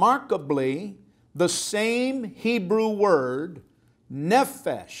 Remarkably, the same Hebrew word,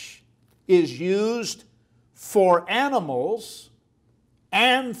 nephesh, is used for animals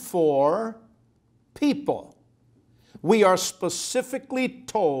and for people. We are specifically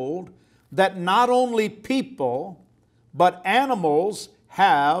told that not only people, but animals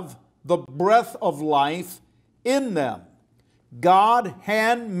have the breath of life in them. God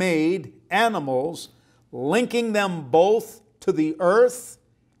handmade animals, linking them both to the earth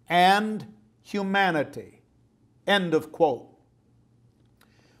and humanity. End of quote.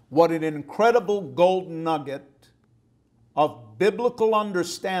 What an incredible golden nugget of biblical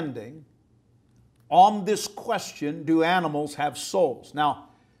understanding on this question, do animals have souls? Now,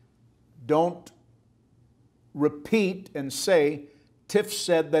 don't repeat and say, Tiff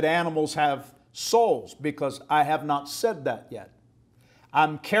said that animals have souls, because I have not said that yet.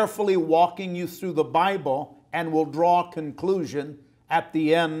 I'm carefully walking you through the Bible and will draw a conclusion at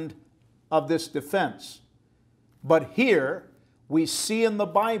the end of this defense. But here we see in the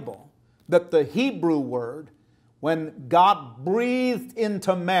Bible that the Hebrew word, when God breathed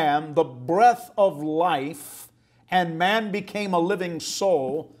into man the breath of life and man became a living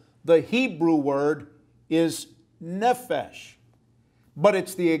soul, the Hebrew word is nephesh. But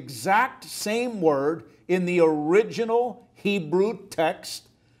it's the exact same word in the original Hebrew text,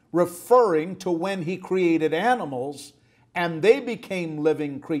 referring to when He created animals and they became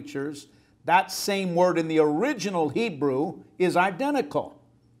living creatures. That same word in the original Hebrew is identical,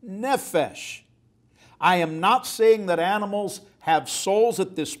 nephesh. I am not saying that animals have souls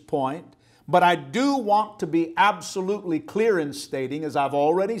at this point, but I do want to be absolutely clear in stating, as I've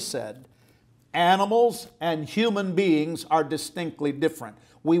already said, animals and human beings are distinctly different.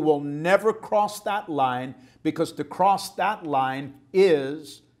 We will never cross that line, because to cross that line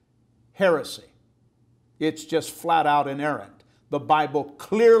is heresy. It's just flat out inerrant. The Bible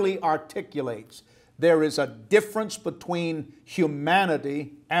clearly articulates there is a difference between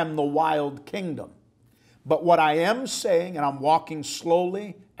humanity and the wild kingdom. But what I am saying, and I'm walking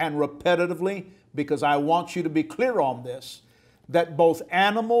slowly and repetitively because I want you to be clear on this, that both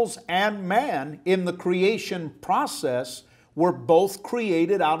animals and man in the creation process were both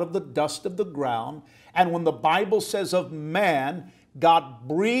created out of the dust of the ground. And when the Bible says of man, God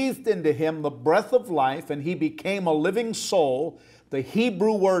breathed into him the breath of life and he became a living soul, the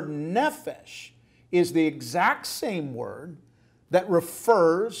Hebrew word nephesh is the exact same word that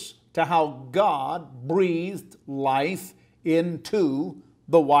refers to how God breathed life into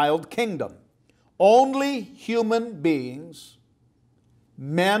the wild kingdom. Only human beings,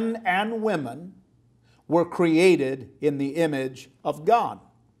 men and women, were created in the image of God.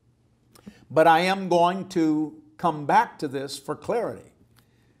 But I am going to come back to this for clarity.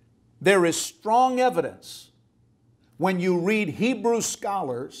 There is strong evidence when you read Hebrew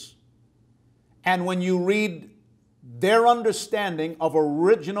scholars and when you read their understanding of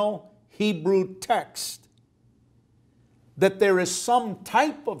original Hebrew text that there is some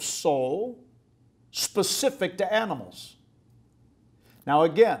type of soul specific to animals. Now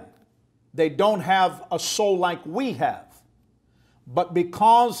again, they don't have a soul like we have, but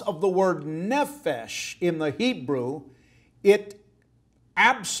because of the word nephesh in the Hebrew, it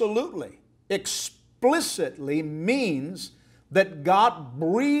absolutely, explicitly means that God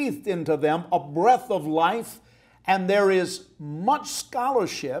breathed into them a breath of life, and there is much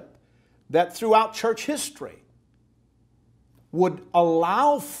scholarship that throughout church history would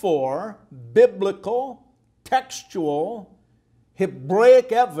allow for biblical, textual,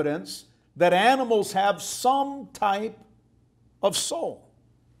 Hebraic evidence that animals have some type of soul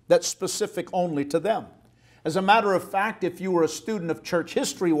that's specific only to them. As a matter of fact, if you were a student of church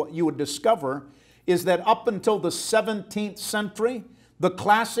history, what you would discover is that up until the 17th century, the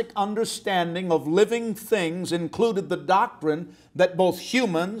classic understanding of living things included the doctrine that both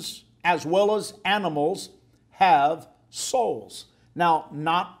humans as well as animals have souls. Now,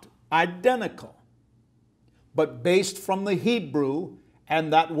 not identical, but based from the Hebrew,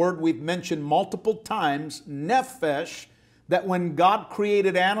 and that word we've mentioned multiple times, nephesh, that when God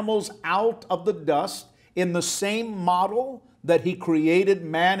created animals out of the dust in the same model that He created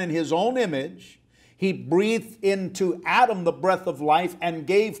man in His own image, He breathed into Adam the breath of life and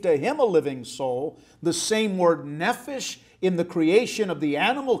gave to him a living soul. The same word nephesh, in the creation of the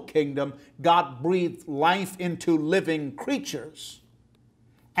animal kingdom, God breathed life into living creatures.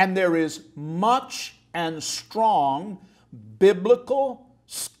 And there is much and strong biblical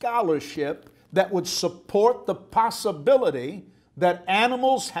scholarship that would support the possibility that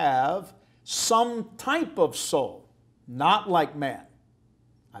animals have some type of soul, not like man.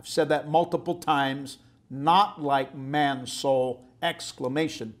 I've said that multiple times, not like man's soul,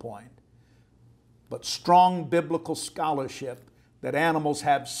 exclamation point. But strong biblical scholarship that animals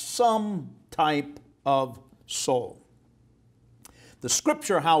have some type of soul. The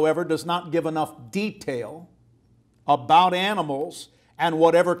Scripture, however, does not give enough detail about animals and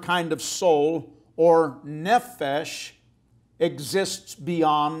whatever kind of soul or nephesh exists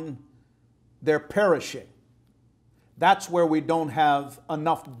beyond their perishing. That's where we don't have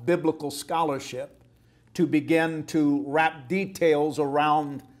enough biblical scholarship to begin to wrap details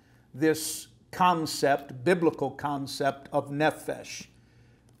around this concept, biblical concept of nephesh.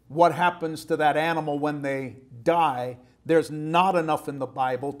 What happens to that animal when they die? There's not enough in the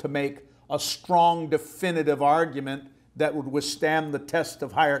Bible to make a strong, definitive argument that would withstand the test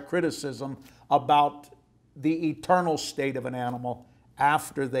of higher criticism about the eternal state of an animal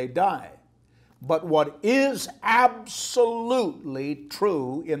after they die. But what is absolutely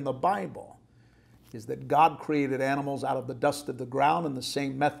true in the Bible is that God created animals out of the dust of the ground in the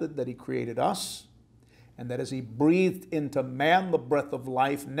same method that He created us, and that as He breathed into man the breath of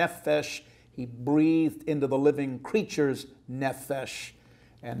life, nephesh, He breathed into the living creatures, nephesh.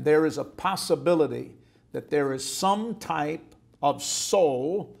 And there is a possibility that there is some type of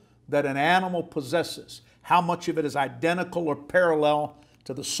soul that an animal possesses. How much of it is identical or parallel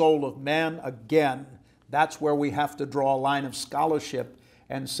to the soul of man? Again, that's where we have to draw a line of scholarship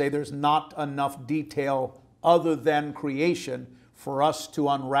and say there's not enough detail other than creation for us to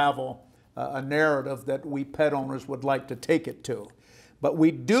unravel a narrative that we pet owners would like to take it to. But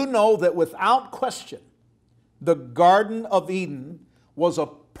we do know that without question, the Garden of Eden was a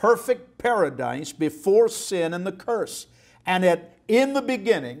perfect paradise before sin and the curse. And in the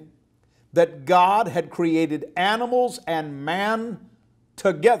beginning, that God had created animals and man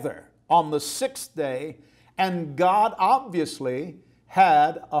together on the sixth day, and God obviously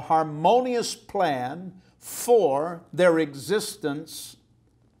had a harmonious plan for their existence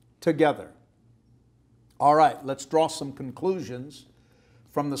together. All right, let's draw some conclusions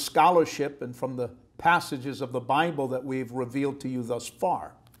from the scholarship and from the passages of the Bible that we've revealed to you thus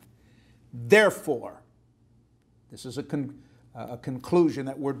far. Therefore, this is a conclusion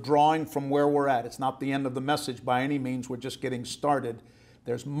that we're drawing from where we're at. It's not the end of the message by any means. We're just getting started.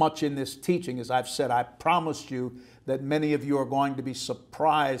 There's much in this teaching. As I've said, I promised you that many of you are going to be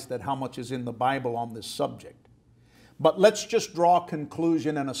surprised at how much is in the Bible on this subject. But let's just draw a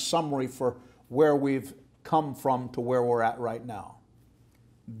conclusion and a summary for where we've come from to where we're at right now.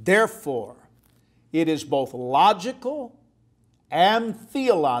 Therefore, it is both logical and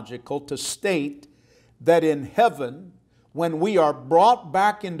theological to state that in heaven, when we are brought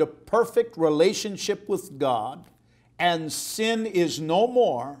back into perfect relationship with God and sin is no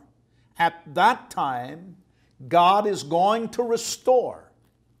more, at that time, God is going to restore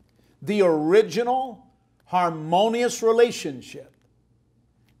the original harmonious relationship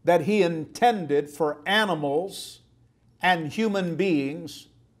that He intended for animals and human beings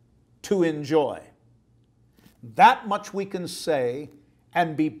to enjoy. That much we can say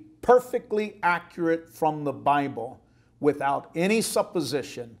and be perfectly accurate from the Bible without any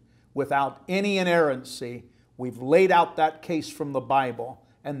supposition, without any inerrancy. We've laid out that case from the Bible,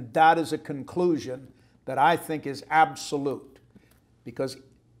 and that is a conclusion that I think is absolute. Because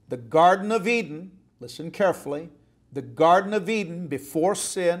the Garden of Eden, listen carefully, the Garden of Eden before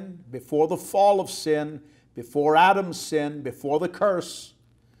sin, before the fall of sin, before Adam's sin, before the curse,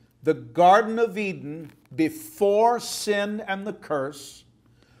 The Garden of Eden, before sin and the curse,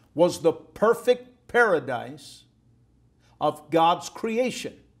 was the perfect paradise of God's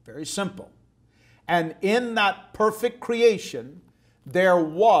creation. Very simple. And in that perfect creation, there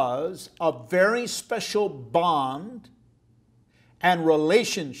was a very special bond and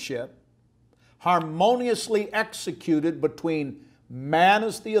relationship harmoniously executed between man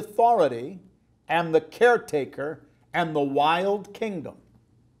as the authority and the caretaker and the wild kingdom.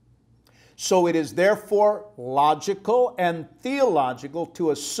 So it is therefore logical and theological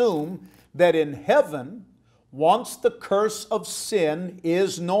to assume that in heaven, once the curse of sin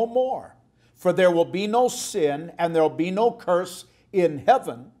is no more, for there will be no sin and there will be no curse in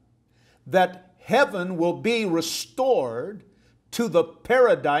heaven, that heaven will be restored to the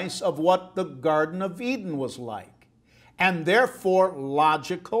paradise of what the Garden of Eden was like. And therefore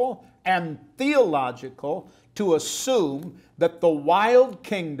logical and theological to assume that the wild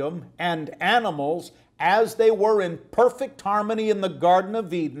kingdom and animals, as they were in perfect harmony in the Garden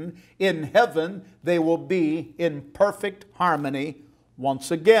of Eden, in heaven they will be in perfect harmony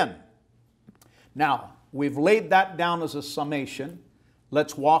once again. Now, we've laid that down as a summation.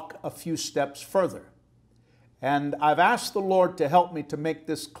 Let's walk a few steps further. And I've asked the Lord to help me to make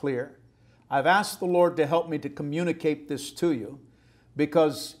this clear. I've asked the Lord to help me to communicate this to you,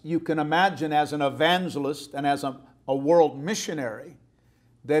 because you can imagine as an evangelist and as a world missionary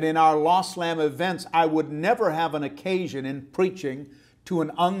that in our Lost Lamb events, I would never have an occasion in preaching to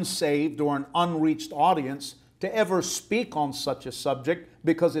an unsaved or an unreached audience to ever speak on such a subject,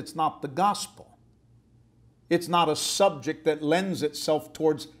 because it's not the gospel. It's not a subject that lends itself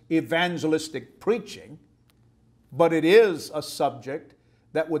towards evangelistic preaching, but it is a subject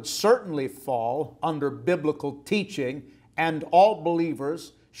that would certainly fall under biblical teaching, and all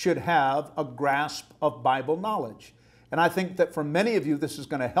believers should have a grasp of Bible knowledge. And I think that for many of you, this is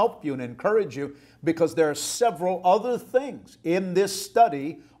going to help you and encourage you, because there are several other things in this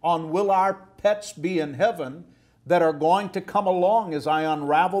study on will our pets be in heaven that are going to come along as I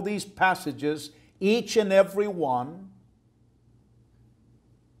unravel these passages, each and every one,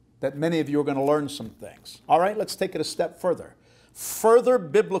 that many of you are going to learn some things. All right, let's take it a step further. Further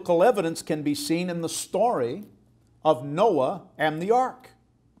biblical evidence can be seen in the story of Noah and the ark.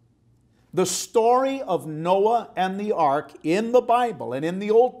 The story of Noah and the ark in the Bible and in the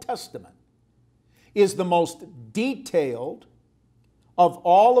Old Testament is the most detailed of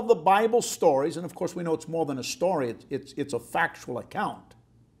all of the Bible stories. And of course, we know it's more than a story, it's a factual account.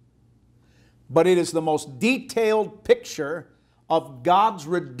 But it is the most detailed picture of God's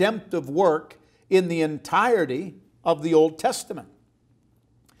redemptive work in the entirety of the Old Testament.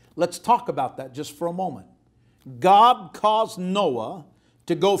 Let's talk about that just for a moment. God caused Noah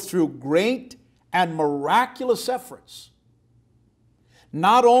to go through great and miraculous efforts,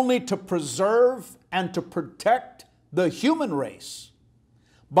 not only to preserve and to protect the human race,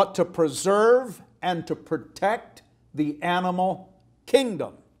 but to preserve and to protect the animal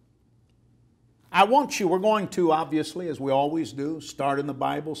kingdom. we're going to, obviously, as we always do, start in the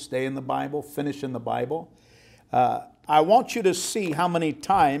Bible, stay in the Bible, finish in the Bible. I want you to see how many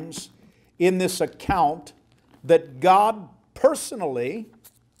times in this account that God personally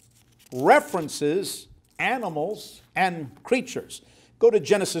references animals and creatures. Go to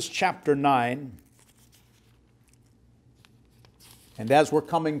Genesis chapter 9. And as we're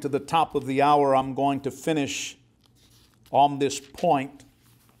coming to the top of the hour, I'm going to finish on this point.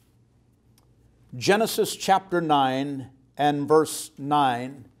 Genesis chapter 9 and verse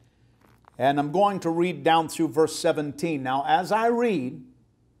 9. And I'm going to read down through verse 17. Now, as I read,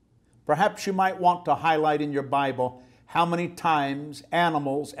 perhaps you might want to highlight in your Bible how many times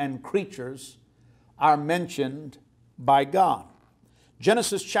animals and creatures are mentioned by God.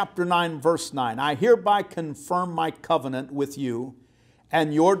 Genesis chapter 9, verse 9. I hereby confirm my covenant with you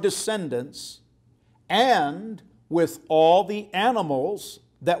and your descendants and with all the animals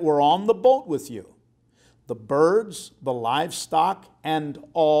that were on the boat with you, the birds, the livestock, and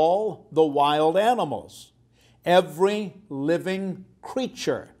all the wild animals, every living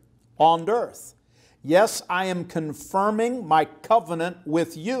creature on earth. Yes, I am confirming my covenant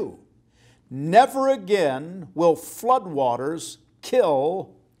with you. Never again will floodwaters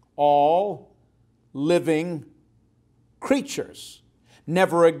kill all living creatures.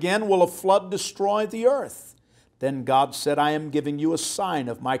 Never again will a flood destroy the earth. Then God said, I am giving you a sign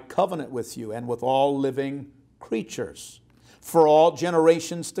of my covenant with you and with all living creatures. For all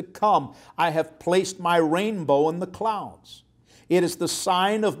generations to come, I have placed my rainbow in the clouds. It is the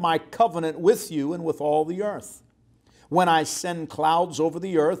sign of my covenant with you and with all the earth. When I send clouds over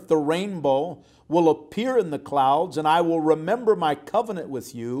the earth, the rainbow will appear in the clouds, and I will remember my covenant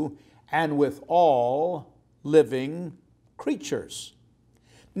with you and with all living creatures.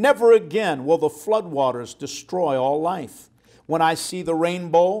 Never again will the floodwaters destroy all life. When I see the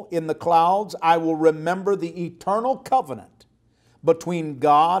rainbow in the clouds, I will remember the eternal covenant between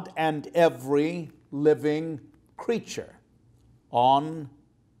God and every living creature on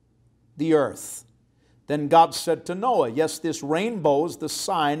the earth. Then God said to Noah, yes, this rainbow is the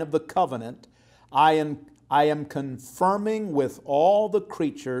sign of the covenant I am confirming with all the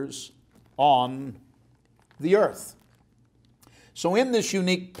creatures on the earth. So in this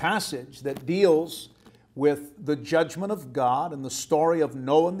unique passage that deals with the judgment of God and the story of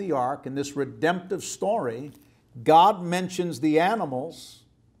Noah and the ark, in this redemptive story, God mentions the animals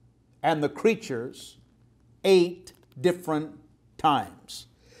and the creatures 8 different times.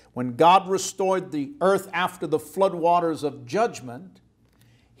 When God restored the earth after the floodwaters of judgment,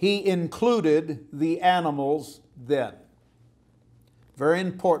 He included the animals then. Very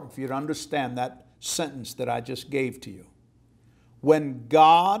important for you to understand that sentence that I just gave to you. When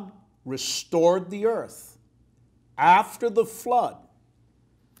God restored the earth after the flood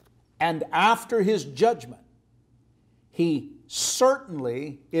and after His judgment, He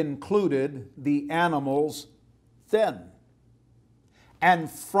certainly included the animals then.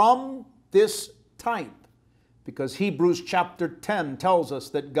 And from this type, because Hebrews chapter 10 tells us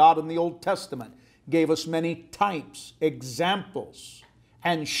that God in the Old Testament gave us many types, examples,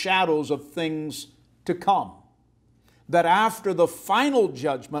 and shadows of things to come, that after the final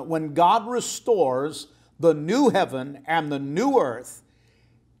judgment, when God restores the new heaven and the new earth,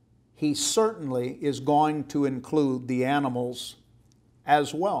 He certainly is going to include the animals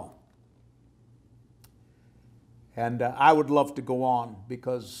as well. And I would love to go on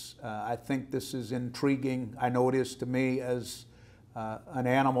because I think this is intriguing. I know it is to me as an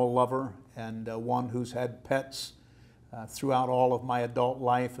animal lover and one who's had pets throughout all of my adult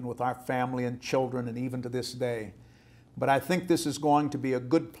life and with our family and children and even to this day. But I think this is going to be a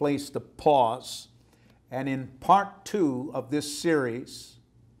good place to pause. And in part 2 of this series,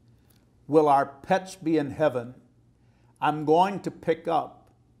 Will Our Pets Be in Heaven?, I'm going to pick up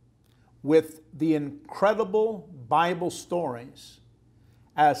with the incredible Bible stories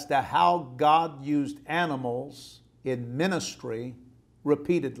as to how God used animals in ministry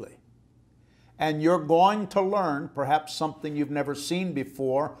repeatedly. And you're going to learn perhaps something you've never seen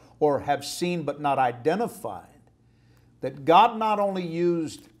before or have seen but not identified, that God not only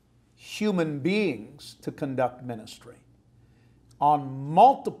used human beings to conduct ministry. On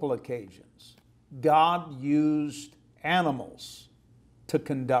multiple occasions, God used animals to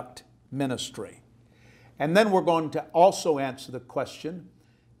conduct ministry. And then we're going to also answer the question,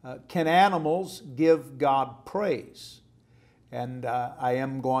 can animals give God praise? And I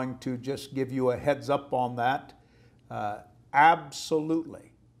am going to just give you a heads up on that.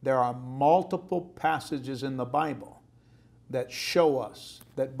 Absolutely. There are multiple passages in the Bible that show us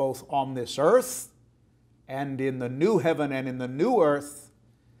that both on this earth and in the new heaven and in the new earth,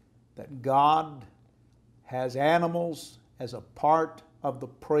 that God has animals as a part of the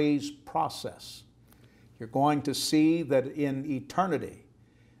praise process. You're going to see that in eternity,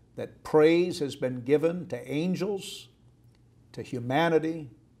 that praise has been given to angels, to humanity,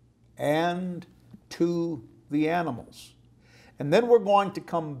 and to the animals. And then we're going to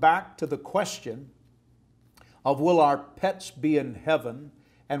come back to the question of will our pets be in heaven?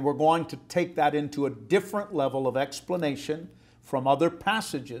 And we're going to take that into a different level of explanation from other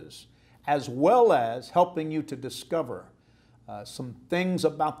passages, as well as helping you to discover some things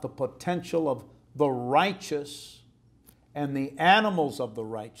about the potential of the righteous and the animals of the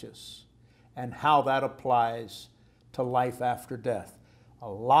righteous and how that applies to life after death. A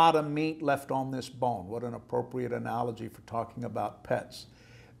lot of meat left on this bone. What an appropriate analogy for talking about pets.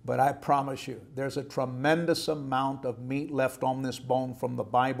 But I promise you, there's a tremendous amount of meat left on this bone from the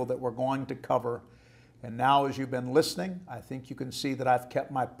Bible that we're going to cover. And now as you've been listening, I think you can see that I've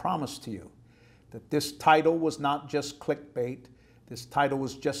kept my promise to you, that this title was not just clickbait. This title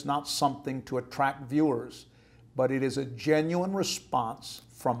was just not something to attract viewers, but it is a genuine response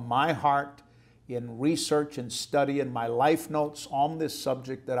from my heart in research and study and my life notes on this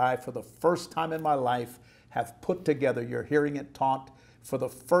subject that I, for the first time in my life, have put together. You're hearing it taught for the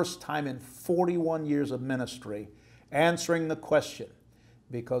first time in 41 years of ministry, answering the question.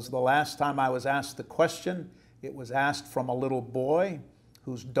 Because the last time I was asked the question, it was asked from a little boy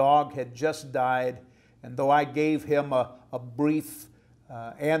whose dog had just died. And though I gave him a brief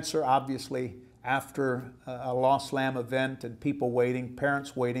answer, obviously, after a Lost Lamb event and people waiting,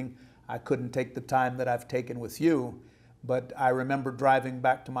 parents waiting, I couldn't take the time that I've taken with you. But I remember driving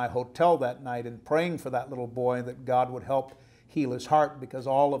back to my hotel that night and praying for that little boy that God would help heal his heart, because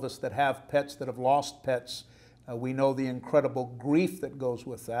all of us that have pets, that have lost pets, we know the incredible grief that goes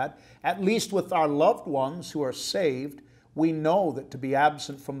with that. At least with our loved ones who are saved, we know that to be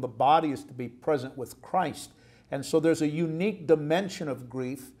absent from the body is to be present with Christ. And so there's a unique dimension of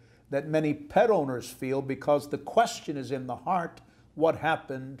grief that many pet owners feel, because the question is in the heart, what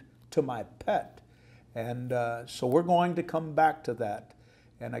happened to my pet? And so we're going to come back to that.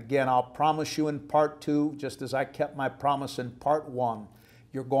 And again, I'll promise you in part 2, just as I kept my promise in part 1,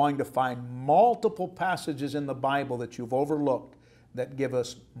 you're going to find multiple passages in the Bible that you've overlooked that give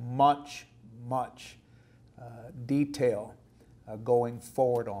us much detail going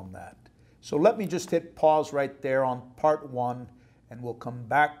forward on that. So let me just hit pause right there on part 1, and we'll come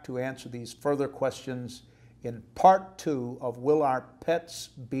back to answer these further questions in part 2 of Will Our Pets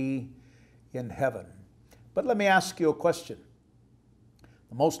Be in Heaven? But let me ask you a question.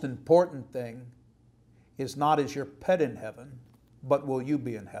 The most important thing is not is your pet in heaven, but will you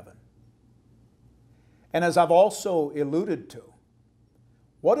be in heaven? And as I've also alluded to,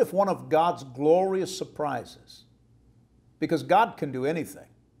 what if one of God's glorious surprises, because God can do anything.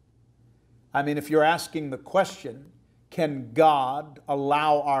 I mean, if you're asking the question, can God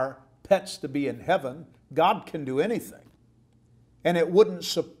allow our pets to be in heaven? God can do anything. And it wouldn't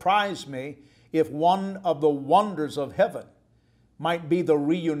surprise me if one of the wonders of heaven might be the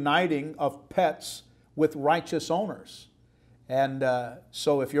reuniting of pets with righteous owners. And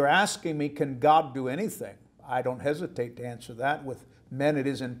so if you're asking me, can God do anything? I don't hesitate to answer that. With men it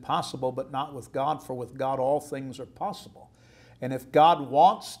is impossible, but not with God, for with God all things are possible. And if God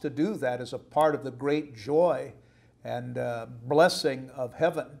wants to do that as a part of the great joy and blessing of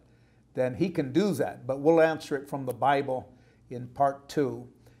heaven, then He can do that. But we'll answer it from the Bible in part 2.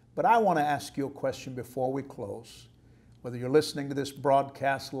 But I want to ask you a question before we close. Whether you're listening to this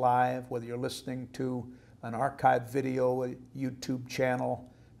broadcast live, whether you're listening to an archived video, a YouTube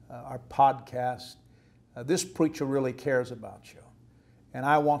channel, our podcast, this preacher really cares about you. And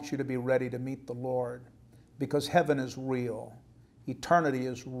I want you to be ready to meet the Lord, because heaven is real. Eternity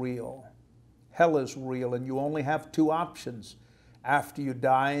is real. Hell is real, and you only have 2 options after you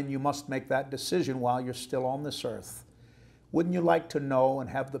die, and you must make that decision while you're still on this earth. Wouldn't you like to know and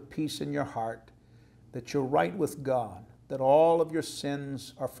have the peace in your heart that you're right with God, that all of your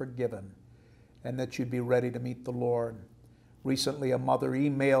sins are forgiven, and that you'd be ready to meet the Lord? Recently, a mother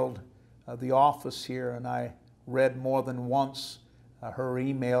emailed the office here, and I read more than once her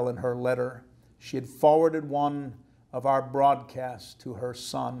email and her letter. She had forwarded one of our broadcasts to her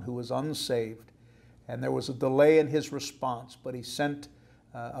son, who was unsaved, and there was a delay in his response, but he sent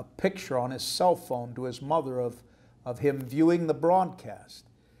a picture on his cell phone to his mother of him viewing the broadcast.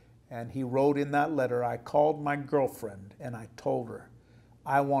 And he wrote in that letter, I called my girlfriend and I told her,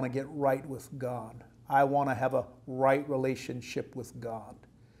 I want to get right with God. I want to have a right relationship with God.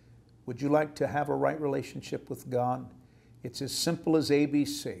 Would you like to have a right relationship with God? It's as simple as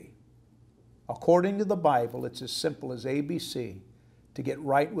ABC. According to the Bible, it's as simple as ABC to get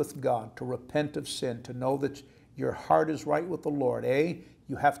right with God, to repent of sin, to know that your heart is right with the Lord. A,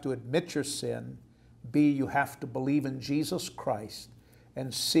 you have to admit your sin. B, you have to believe in Jesus Christ.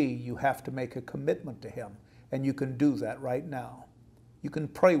 And C, you have to make a commitment to Him. And you can do that right now. You can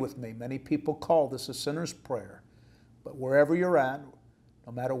pray with me. Many people call this a sinner's prayer. But wherever you're at,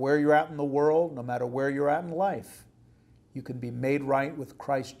 no matter where you're at in the world, no matter where you're at in life, you can be made right with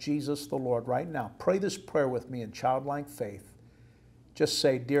Christ Jesus the Lord right now. Pray this prayer with me in childlike faith. Just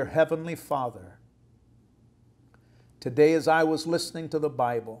say, Dear Heavenly Father, today as I was listening to the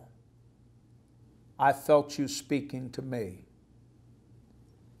Bible, I felt you speaking to me.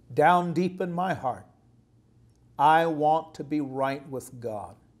 Down deep in my heart, I want to be right with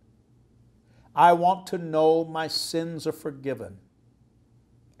God. I want to know my sins are forgiven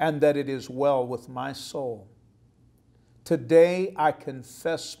and that it is well with my soul. Today I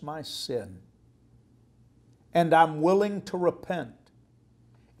confess my sin and I'm willing to repent.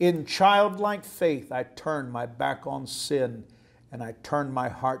 In childlike faith, I turn my back on sin and I turn my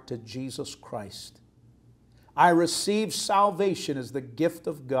heart to Jesus Christ. I receive salvation as the gift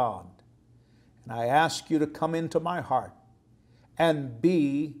of God, and I ask you to come into my heart and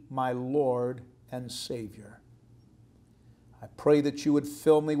be my Lord and Savior. I pray that you would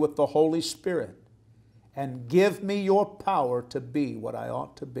fill me with the Holy Spirit and give me your power to be what I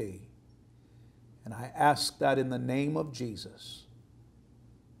ought to be. And I ask that in the name of Jesus.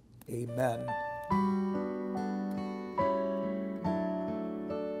 Amen.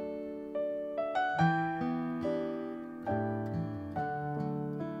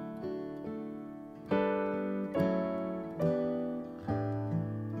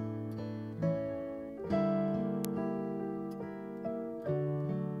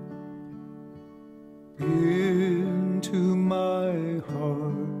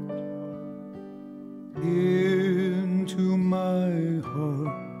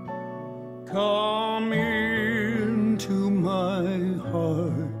 Come into my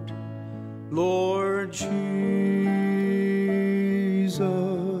heart, Lord Jesus.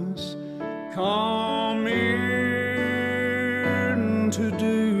 Come in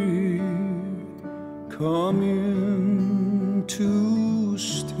today. Come in to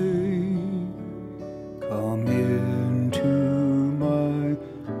stay. Come into my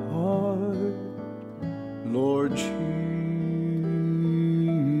heart, Lord Jesus.